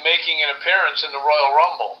possibly making an appearance in the Royal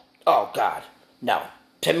Rumble. Oh, God. No.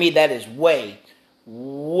 To me, that is way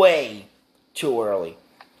too early.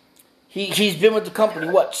 He's been with the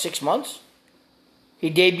company, 6 months?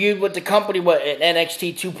 He debuted with the company, at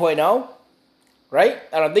NXT 2.0? Right?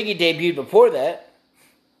 I don't think he debuted before that.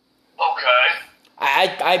 Okay.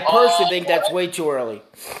 I personally think that's way too early.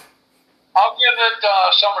 I'll give it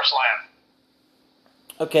SummerSlam.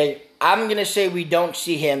 Okay, I'm going to say we don't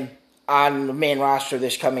see him on the main roster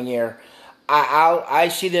this coming year. I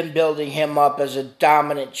see them building him up as a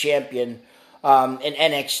dominant champion in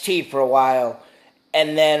NXT for a while.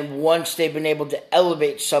 And then once they've been able to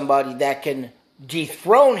elevate somebody that can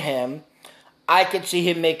dethrone him, I could see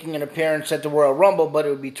him making an appearance at the Royal Rumble, but it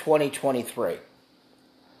would be 2023.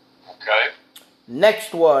 Okay.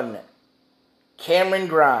 Next one, Cameron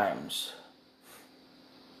Grimes.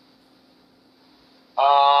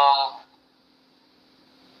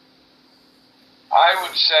 I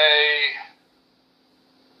would say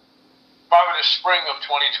probably the spring of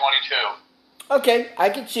 2022. Okay, I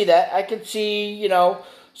can see that. I can see,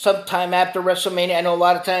 sometime after WrestleMania. I know a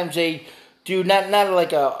lot of times they do not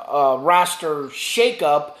like a roster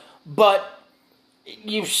shakeup, but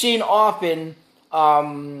you've seen often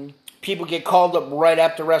people get called up right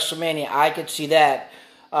after WrestleMania. I could see that.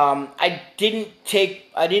 I didn't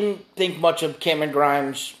think much of Cameron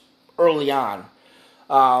Grimes early on,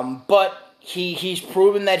 but he's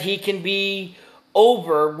proven that he can be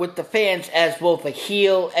over with the fans as both a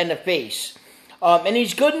heel and a face, and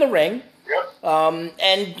he's good in the ring. Yep.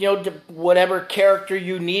 And whatever character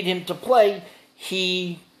you need him to play,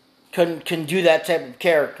 he can do that type of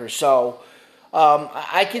character. So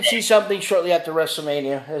I can see something shortly after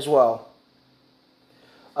WrestleMania as well.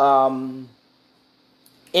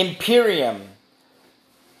 Imperium,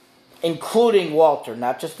 including Walter,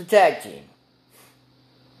 not just the tag team.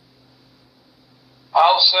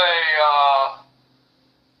 I'll say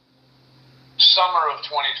summer of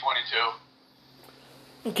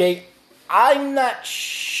 2022. Okay, I'm not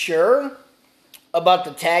sure about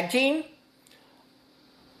the tag team.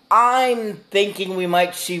 I'm thinking we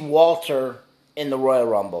might see Walter in the Royal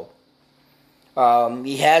Rumble.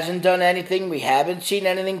 He hasn't done anything. We haven't seen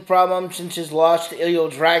anything from him since his loss to Ilya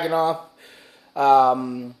Dragunov.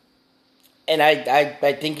 And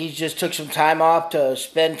I think he just took some time off to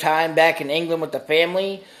spend time back in England with the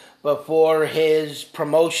family before his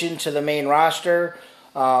promotion to the main roster.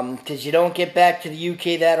 Because you don't get back to the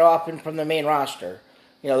UK that often from the main roster.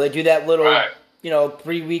 You know, they do that little,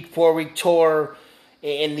 3-week, 4-week tour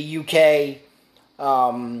in the UK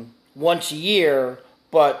once a year.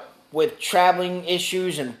 But with traveling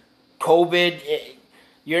issues and COVID,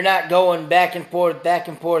 you're not going back and forth,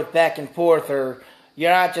 or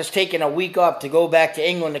you're not just taking a week off to go back to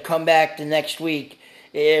England to come back the next week.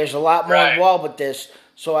 There's a lot more involved with this.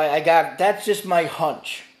 So that's just my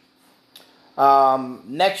hunch.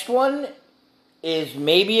 Next one is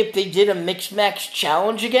maybe if they did a mixed match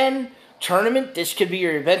challenge again, tournament, this could be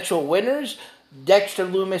your eventual winners, Dexter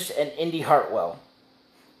Lumis and Indy Hartwell.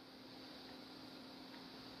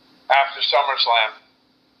 After SummerSlam.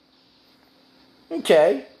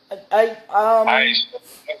 Okay. I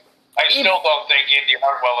still don't think Indy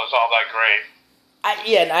Hartwell is all that great.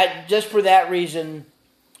 And just for that reason,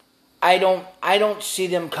 I don't see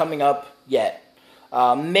them coming up yet.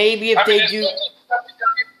 Maybe if they do.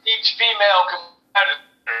 Each female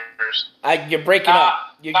competitors. You're breaking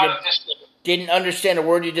up. You didn't understand a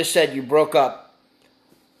word you just said. You broke up.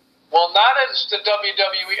 Well, not as the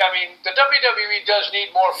WWE. I mean, the WWE does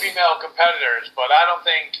need more female competitors, but I don't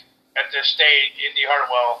think at this stage Indy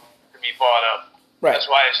Hartwell can be bought up. Right. That's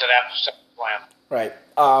why I said after SummerSlam. Right.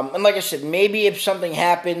 And like I said, maybe if something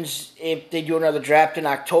happens, if they do another draft in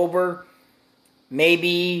October,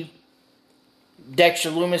 maybe Dexter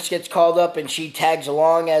Lumis gets called up and she tags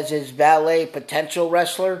along as his valet potential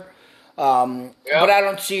wrestler. But I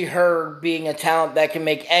don't see her being a talent that can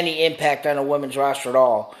make any impact on a women's roster at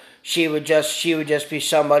all. She would just be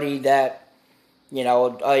somebody that,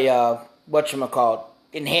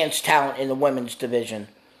 enhanced talent in the women's division.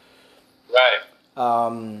 Right.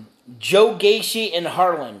 Joe Gacy and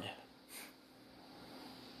Harland.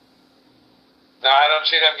 No, I don't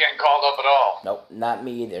see them getting called up at all. Nope, not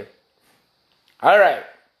me either. All right,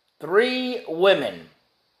 3 women.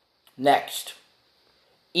 Next,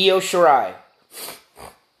 Io Shirai.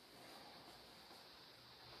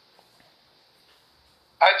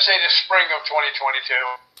 I'd say the spring of 2022.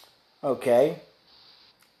 Okay.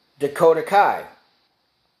 Dakota Kai.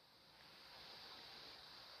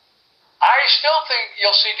 I still think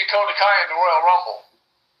you'll see Dakota Kai in the Royal Rumble.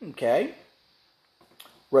 Okay.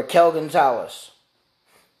 Raquel Gonzalez.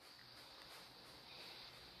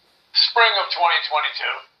 Spring of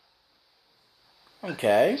 2022.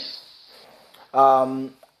 Okay.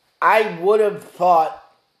 I would have thought.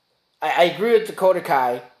 I agree with Dakota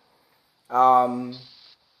Kai.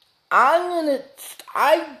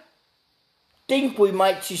 I think we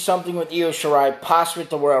might see something with Io Shirai, possibly at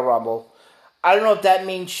the Royal Rumble. I don't know if that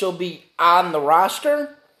means she'll be on the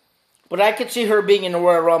roster, but I could see her being in the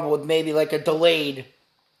Royal Rumble with maybe like a delayed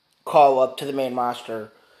call-up to the main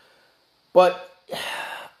roster. But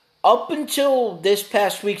up until this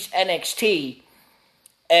past week's NXT,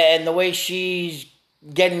 and the way she's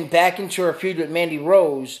getting back into her feud with Mandy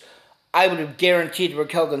Rose, I would have guaranteed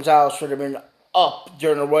Raquel Gonzalez would have been up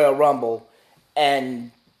during the Royal Rumble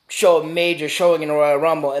and show a major showing in the Royal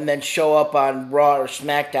Rumble and then show up on Raw or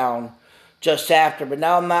SmackDown just after. But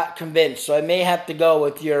now I'm not convinced, so I may have to go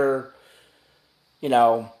with your,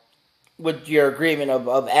 with your agreement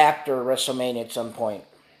of after WrestleMania at some point.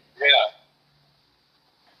 Yeah.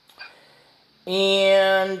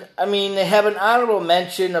 And, they have an honorable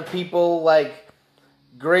mention of people like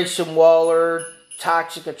Grayson Waller,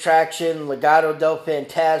 Toxic Attraction, Legado del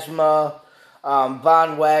Fantasma,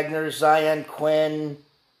 Von Wagner, Zion Quinn,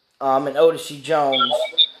 and Odyssey Jones. I don't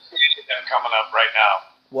see any of them coming up right now.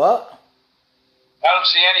 What? I don't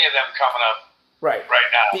see any of them coming up right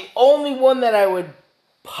now. The only one that I would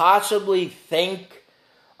possibly think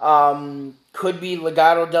could be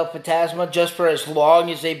Legado del Fantasma, just for as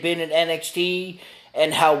long as they've been in NXT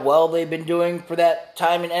and how well they've been doing for that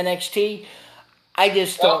time in NXT. I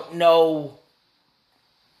just don't know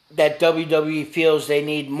that WWE feels they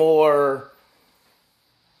need more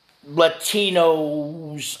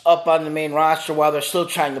Latinos up on the main roster while they're still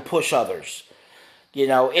trying to push others. You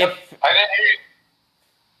know, if I didn't hear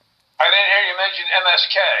you mention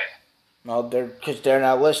MSK. No, because they're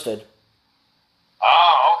not listed.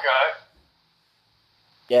 Oh, okay.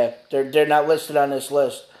 Yeah, they're not listed on this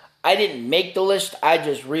list. I didn't make the list. I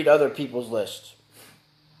just read other people's lists.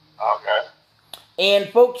 Okay. And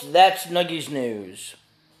folks, that's Nuggies News.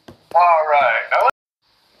 All right.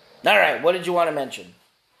 All right. What did you want to mention?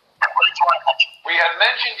 We had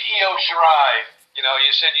mentioned Io Shirai. You know,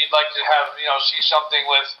 you said you'd like to have see something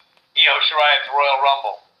with Io Shirai at the Royal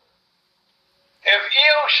Rumble. If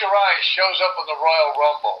Io Shirai shows up in the Royal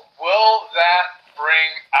Rumble, will that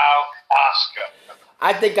bring out Asuka?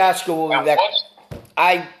 I think Asuka will be back.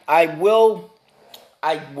 I will.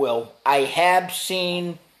 I have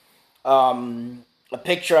seen a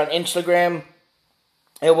picture on Instagram.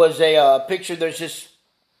 It was a picture. There's this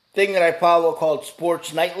thing that I follow called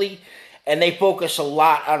Sports Nightly, and they focus a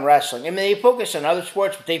lot on wrestling. I mean, they focus on other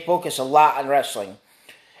sports, but they focus a lot on wrestling.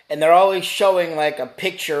 And they're always showing like a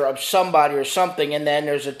picture of somebody or something, and then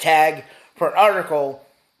there's a tag for an article,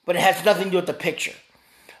 but it has nothing to do with the picture.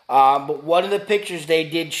 But one of the pictures they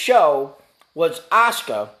did show was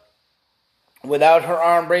Asuka without her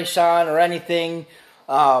arm brace on or anything,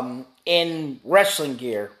 in wrestling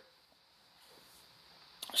gear,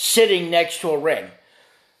 sitting next to a ring.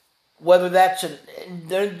 Whether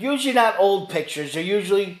they're usually not old pictures, they're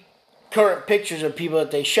usually current pictures of people that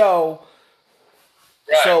they show.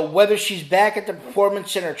 Right. So whether she's back at the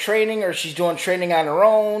Performance Center training or she's doing training on her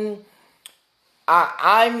own,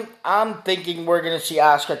 I'm thinking we're going to see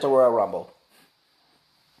Asuka at the Royal Rumble.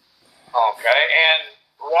 Okay, and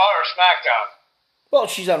Raw or SmackDown? Well,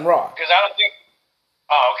 she's on Raw. Because I don't think...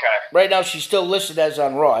 Oh, okay. Right now she's still listed as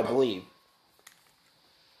on Raw, I believe.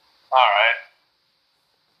 All right.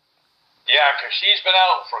 Yeah, because she's been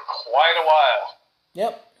out for quite a while.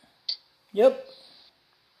 Yep.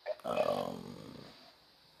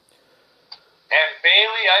 And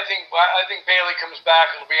Bayley, I think Bayley comes back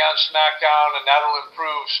and will be on SmackDown, and that'll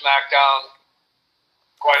improve SmackDown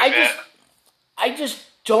quite a bit. I just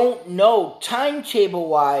don't know,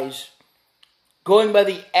 timetable-wise, going by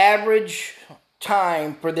the average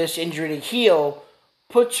time for this injury to heal,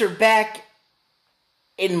 puts her back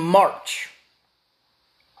in March.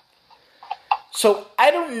 So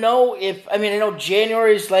I don't know I know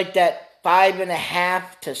January is like that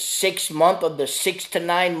 5.5 to 6 month of the 6 to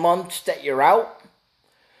 9 months that you're out.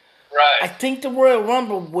 Right. I think the Royal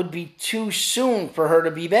Rumble would be too soon for her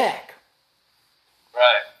to be back.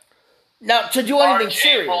 Right. Now, to do anything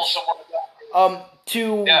serious,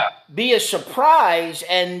 be a surprise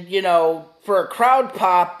and, for a crowd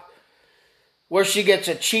pop where she gets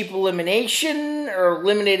a cheap elimination or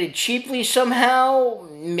eliminated cheaply somehow,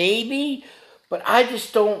 maybe, but I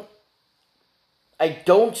just don't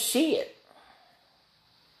see it.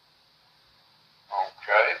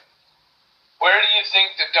 Okay. Where do you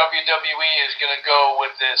think the WWE is going to go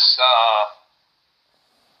with this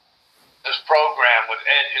this program with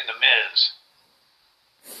Edge and The Miz?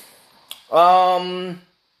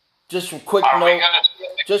 Just a quick note.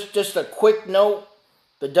 Just a quick note.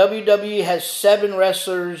 The WWE has 7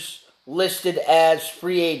 wrestlers listed as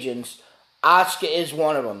free agents. Asuka is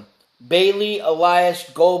one of them. Bayley, Elias,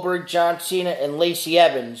 Goldberg, John Cena, and Lacey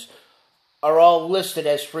Evans are all listed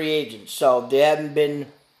as free agents, so they haven't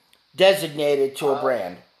been designated to a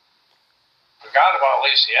brand. Forgot about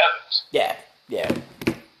Lacey Evans. Yeah.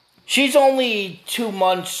 She's only 2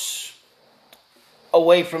 months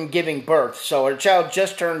away from giving birth, so her child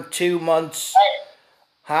just turned 2 months.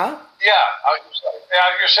 Huh? Yeah, I was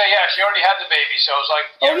gonna say she already had the baby, so it was like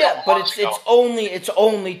but it's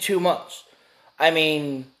only 2 months. I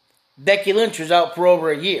mean, Becky Lynch was out for over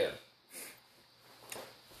a year.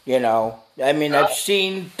 I've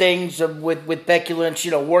seen things with Becky Lynch,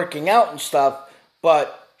 working out and stuff,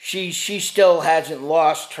 but she still hasn't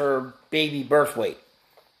lost her baby birth weight.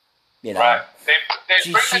 Right. They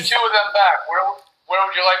bring the 2 of them back. Where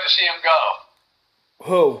would you like to see them go?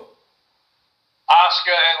 Who?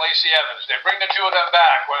 Asuka and Lacey Evans. They bring the 2 of them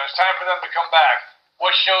back. When it's time for them to come back,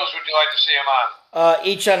 what shows would you like to see them on?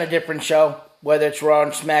 Each on a different show, whether it's Raw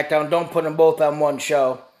and SmackDown. Don't put them both on one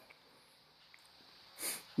show.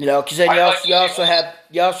 Because then you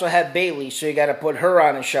also have Bayley, so you got to put her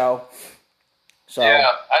on a show. So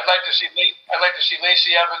yeah, I'd like to see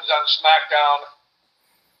Lacey Evans on SmackDown,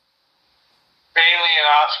 Bayley and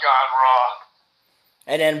Asuka on Raw.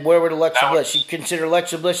 And then where would Alexa Bliss? You consider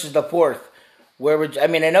Alexa Bliss as the 4th. Where would I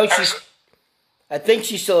know I think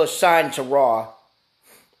she's still assigned to Raw.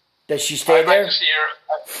 Does she stay there? Like to see her,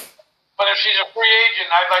 but if she's a free agent,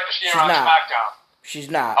 I'd like to see her on SmackDown. She's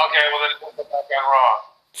not. Okay, well then put that back on Raw.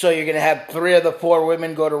 So you're going to have 3 of the 4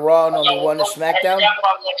 women go to Raw and only 1 to SmackDown?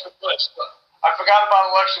 I forgot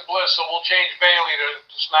about Alexa Bliss, so we'll change Bayley to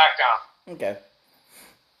SmackDown. Okay.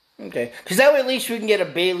 Because that way at least we can get a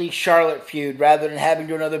Bayley-Charlotte feud rather than having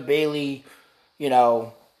to do another Bayley,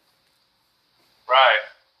 Right.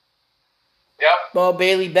 Yep. Well,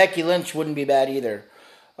 Bayley-Becky Lynch wouldn't be bad either.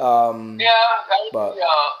 That would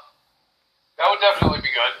definitely be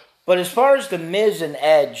good. But as far as the Miz and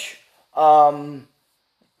Edge, I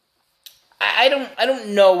don't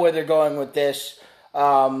know where they're going with this.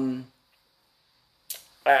 I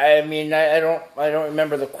don't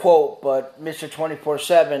remember the quote, but Mr.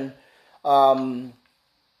 24/7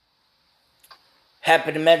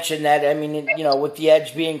 happened to mention that. With the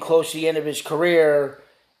Edge being close to the end of his career,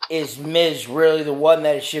 is Miz really the one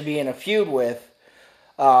that it should be in a feud with?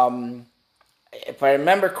 If I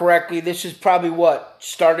remember correctly, this is probably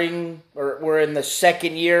we're in the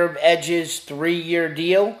second year of Edge's 3-year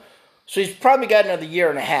deal. So he's probably got another year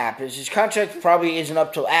and a half. His contract probably isn't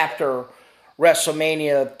up till after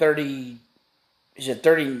WrestleMania 30. Is it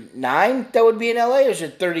 39 that would be in LA, or is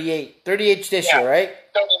it 38? 38's this year, right?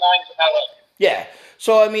 39's in LA. Yeah.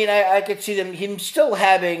 So, I could see him still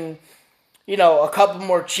having, a couple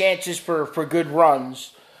more chances for good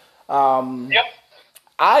runs. Yep.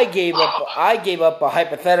 I gave up a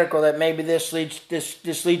hypothetical that maybe this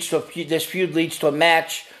feud leads to a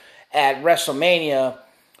match at WrestleMania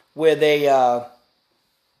where they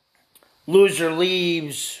loser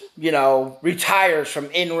leaves, retires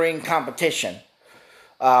from in-ring competition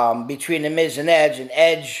between the Miz and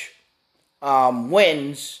Edge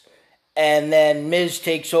wins, and then Miz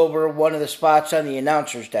takes over one of the spots on the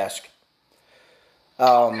announcer's desk.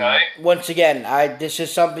 Once again, this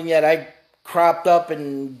is something that I cropped up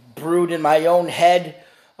and brewed in my own head.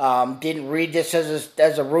 Didn't read this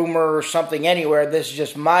as a rumor or something anywhere. This is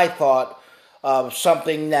just my thought of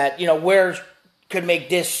something that, where could make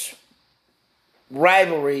this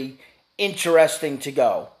rivalry interesting to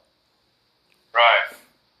go. Right.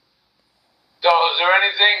 So is there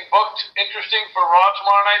anything booked interesting for Raw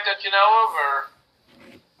tomorrow night that you know of,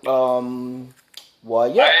 or? Well,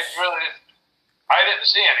 yes. I didn't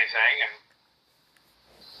see anything.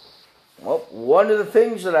 Well, one of the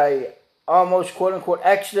things that I almost, quote-unquote,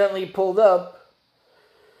 accidentally pulled up.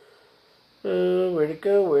 Where'd it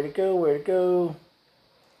go?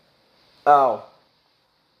 Oh.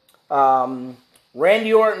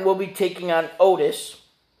 Randy Orton will be taking on Otis.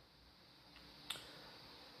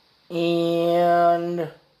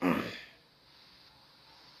 And...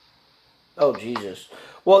 oh, Jesus.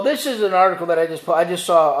 Well, this is an article that I just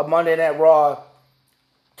saw a Monday Night Raw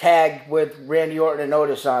tag with Randy Orton and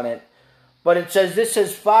Otis on it. But it says this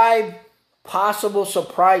has 5 possible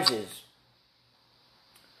surprises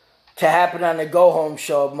to happen on the go-home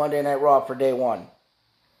show of Monday Night Raw for day 1.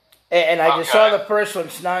 And I just saw the first one,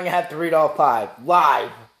 so now I'm going to have to read all 5.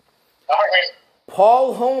 Live. All right.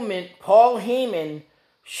 Paul Heyman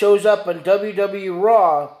shows up on WWE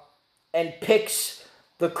Raw and picks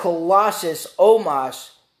the Colossus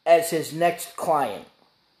Omos as his next client.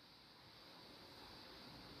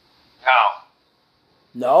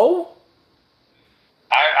 No?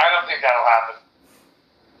 I don't think that'll happen.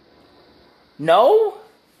 No?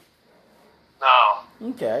 No.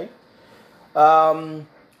 Okay.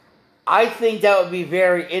 I think that would be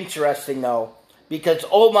very interesting, though, because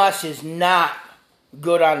Omos is not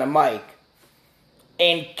good on the mic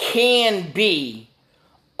and can be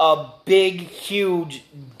a big, huge,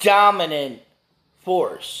 dominant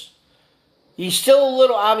force. He's still a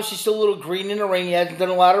little green in the ring. He hasn't done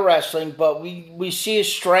a lot of wrestling, but we see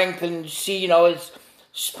his strength and see, his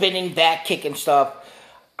spinning back kick and stuff.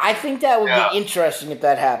 I think that would be interesting if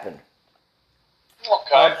that happened.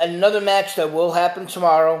 Okay. Another match that will happen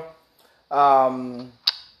tomorrow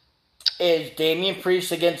is Damian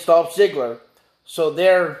Priest against Dolph Ziggler. So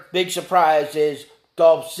their big surprise is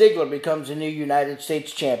Dolph Ziggler becomes a new United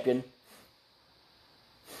States champion.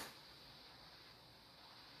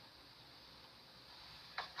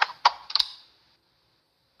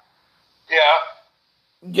 Yeah.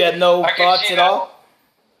 You have no thoughts at all?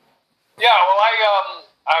 Yeah, well, I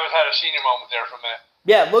had a senior moment there for a minute.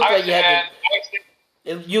 Yeah, it looked like you had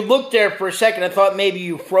you looked there for a second. I thought maybe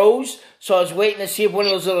you froze, so I was waiting to see if one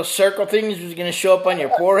of those little circle things was going to show up on your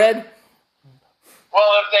forehead.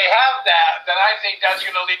 Well, if they have that, then I think that's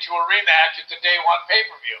going to lead to a rematch at the Day 1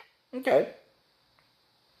 pay-per-view. Okay.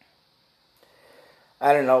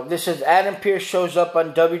 I don't know. This says Adam Pearce shows up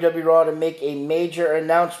on WWE Raw to make a major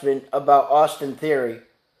announcement about Austin Theory.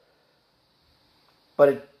 But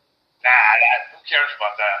who cares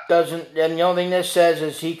about that? Doesn't, and the only thing this says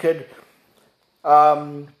is he could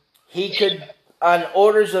He could, on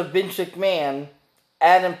orders of Vince McMahon,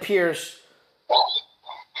 Adam Pearce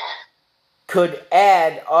could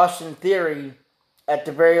add Austin Theory at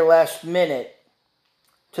the very last minute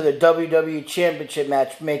to the WWE Championship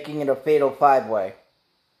match, making it a fatal 5-way.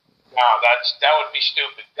 No, that would be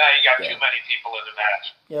stupid. Now you got too many people in the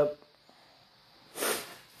match. Yep.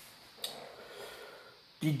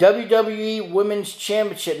 The WWE Women's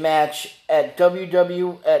Championship match at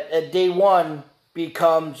at day one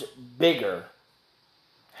becomes bigger.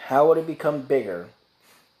 How would it become bigger?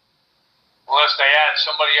 Unless they add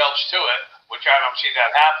somebody else to it, which I don't see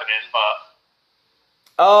that happening, but...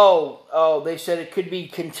 Oh, they said it could be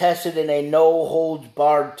contested in a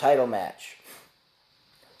no-holds-barred title match.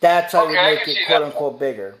 That's how you make it quote-unquote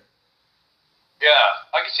bigger. Yeah,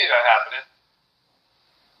 I can see that happening.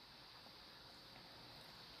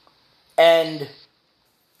 And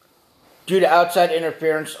due to outside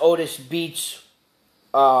interference, Otis beats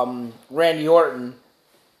Randy Orton,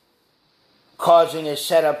 causing a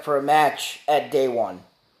setup for a match at day one.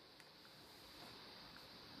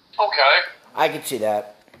 Okay. I could see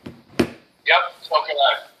that. Yep, so can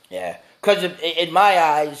I. Yeah, because in my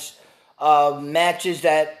eyes, matches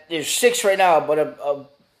that there's 6 right now, but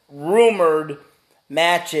rumored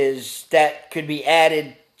matches that could be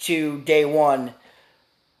added to day one.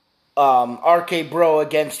 RK Bro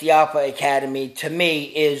against the Alpha Academy, to me,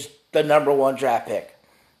 is the number 1 draft pick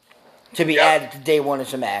to be added to day one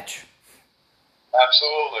as a match.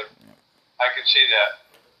 Absolutely. I can see that.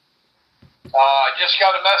 I just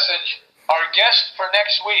got a message. Our guest for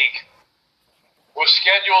next week was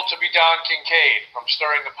scheduled to be Don Kincaid from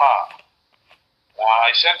Stirring the Pot.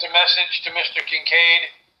 I sent a message to Mr.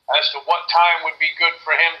 Kincaid as to what time would be good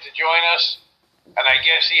for him to join us. And I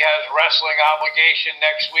guess he has wrestling obligation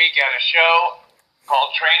next week at a show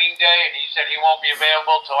called Training Day, and he said he won't be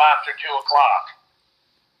available till after 2 o'clock.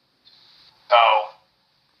 So,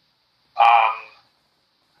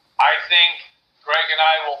 I think Greg and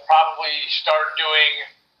I will probably start doing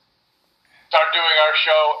our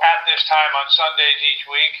show at this time on Sundays each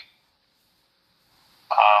week,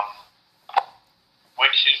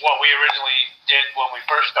 which is what we originally did when we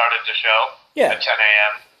first started the show at 10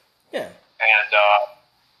 a.m. Yeah. And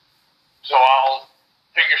so I'll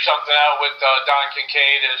figure something out with Don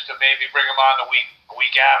Kincaid as to maybe bring him on the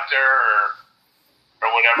week after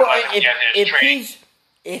or whatever. Well,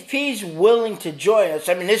 if he's willing to join us,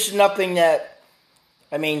 I mean, this is nothing that,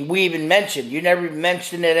 I mean, we even mentioned. You never even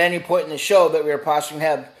mentioned at any point in the show that we were possibly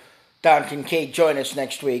going to have Don Kincaid join us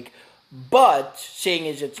next week. But, seeing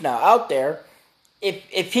as it's now out there,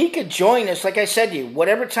 if he could join us, like I said to you,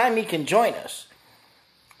 whatever time he can join us.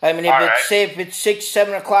 I mean, if it's 6,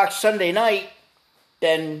 7 o'clock Sunday night,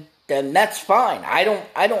 then that's fine. I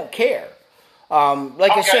don't care.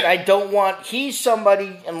 I said, I don't want. He's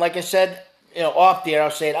somebody, and like I said, off the air,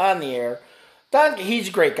 I'll say it on the air. Don, he's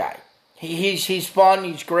a great guy. He's fun.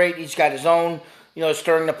 He's great. He's got his own,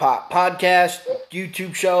 Stirring the Pot podcast,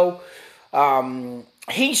 YouTube show.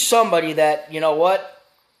 He's somebody that, you know what?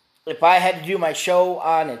 If I had to do my show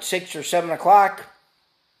on at 6 or 7 o'clock,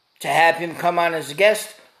 to have him come on as a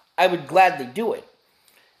guest, I would gladly do it.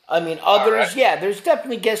 I mean, others, there's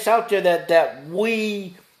definitely guests out there that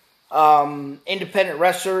we, independent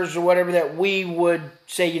wrestlers or whatever, that we would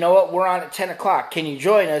say, you know what, we're on at 10 o'clock. Can you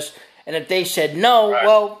join us? And if they said no,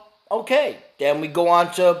 well, okay. Then we go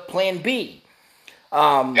on to plan B.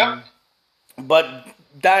 But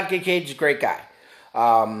Don Kincaid's a great guy.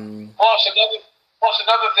 Plus,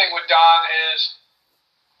 another thing with Don is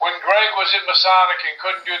when Greg was in Masonic and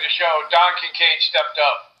couldn't do the show, Don Kincaid stepped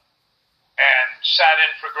up and sat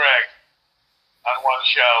in for Greg on one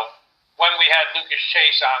show when we had Lucas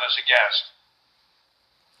Chase on as a guest.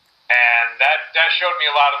 And that showed me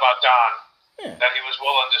a lot about Don, that he was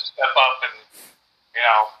willing to step up and,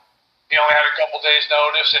 he only had a couple days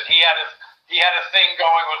notice, and he had a thing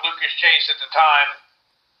going with Lucas Chase at the time.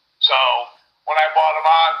 So when I brought him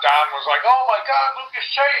on, Don was like, "Oh my God, Lucas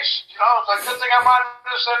Chase! It's like, good thing I'm on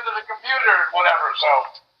this end of the computer and whatever."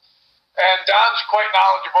 So, and Don's quite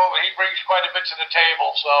knowledgeable, and he brings quite a bit to the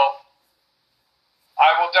table. So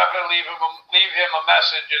I will definitely leave him a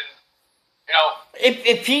message, and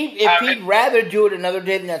if he'd rather do it another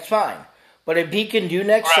day, then that's fine. But if he can do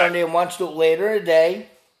next Sunday and wants to do it later in the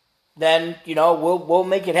day, then we'll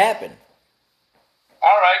make it happen.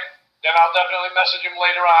 All right, then I'll definitely message him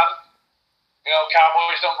later on.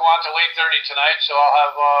 Cowboys don't go on till 8:30 tonight, so I'll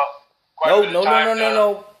have quite a bit of time.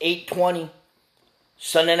 No. 8:20.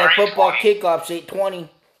 Sunday Night Football kickoffs 8:20. 8:20.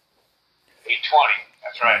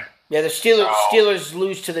 That's right. Yeah, the Steelers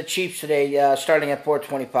lose to the Chiefs today, starting at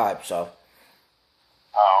 4:25. So.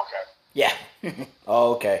 Oh, okay. Yeah.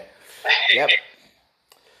 Oh, okay. Yep.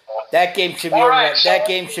 That game should be All over. right, That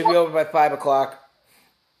game should be over by 5 o'clock.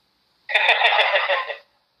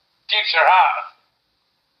 Keeps her hot.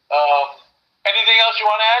 Anything else you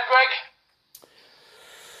want to add, Greg?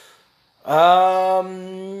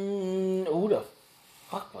 Who the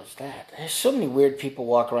fuck was that? There's so many weird people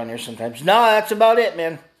walk around here sometimes. No, that's about it,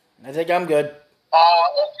 man. I think I'm good.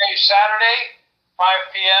 Okay, Saturday, 5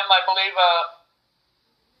 p.m., I believe.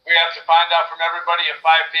 We have to find out from everybody if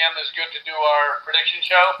 5 p.m. is good to do our prediction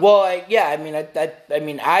show. Well, yeah, I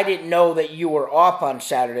mean, I didn't know that you were off on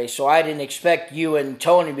Saturday, so I didn't expect you and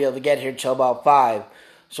Tony to be able to get here till about 5.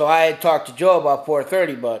 So I had talked to Joe about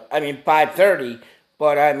 5:30. But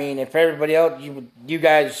I mean, if everybody else, you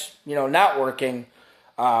guys, not working,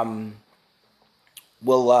 yeah,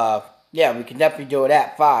 we can definitely do it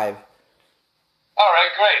at 5. All right,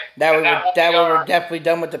 great. That way we're definitely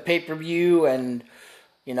done with the pay-per-view and,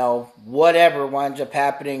 whatever winds up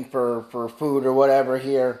happening for food or whatever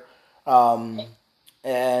here. And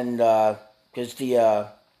because the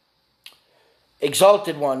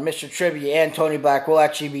Exalted One, Mr. Trivia and Tony Black will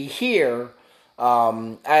actually be here.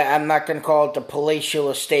 I'm not going to call it the palatial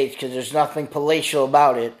estates because there's nothing palatial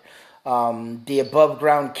about it. The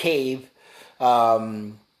above-ground cave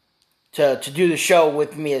to do the show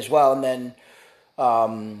with me as well, and then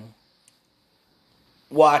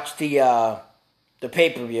watch the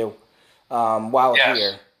pay-per-view while it's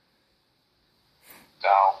here.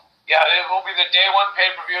 So, yeah, it will be the day one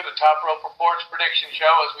pay-per-view, the Top Rope Reports prediction show,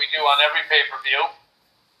 as we do on every pay-per-view.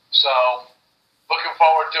 So, looking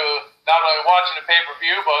forward to not only watching the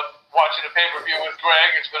pay-per-view, but watching the pay-per-view with Greg.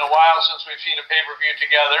 It's been a while since we've seen a pay-per-view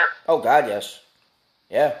together. Oh, God, yes.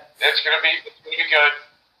 Yeah. It's gonna be good.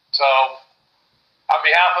 So, on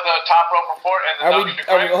behalf of the Top Rope Report and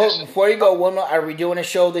the before you go, are we doing a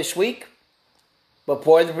show this week?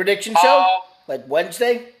 Before the prediction show? Like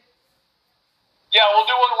Wednesday? Yeah, we'll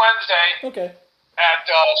do one Wednesday. Okay. At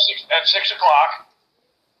 6 o'clock.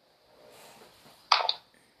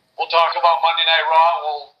 We'll talk about Monday Night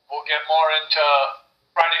Raw. We'll get more into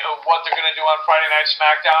Friday, what they're going to do on Friday Night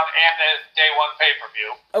SmackDown and the day one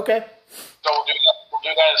pay-per-view. Okay. So we'll do that. We'll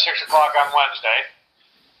do that at 6 o'clock on Wednesday.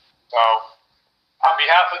 So, on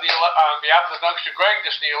behalf of the Nugster Greg,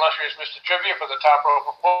 this is the illustrious Mr. Trivia for the Top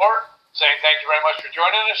Rope Report, saying thank you very much for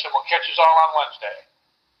joining us, and we'll catch us all on Wednesday.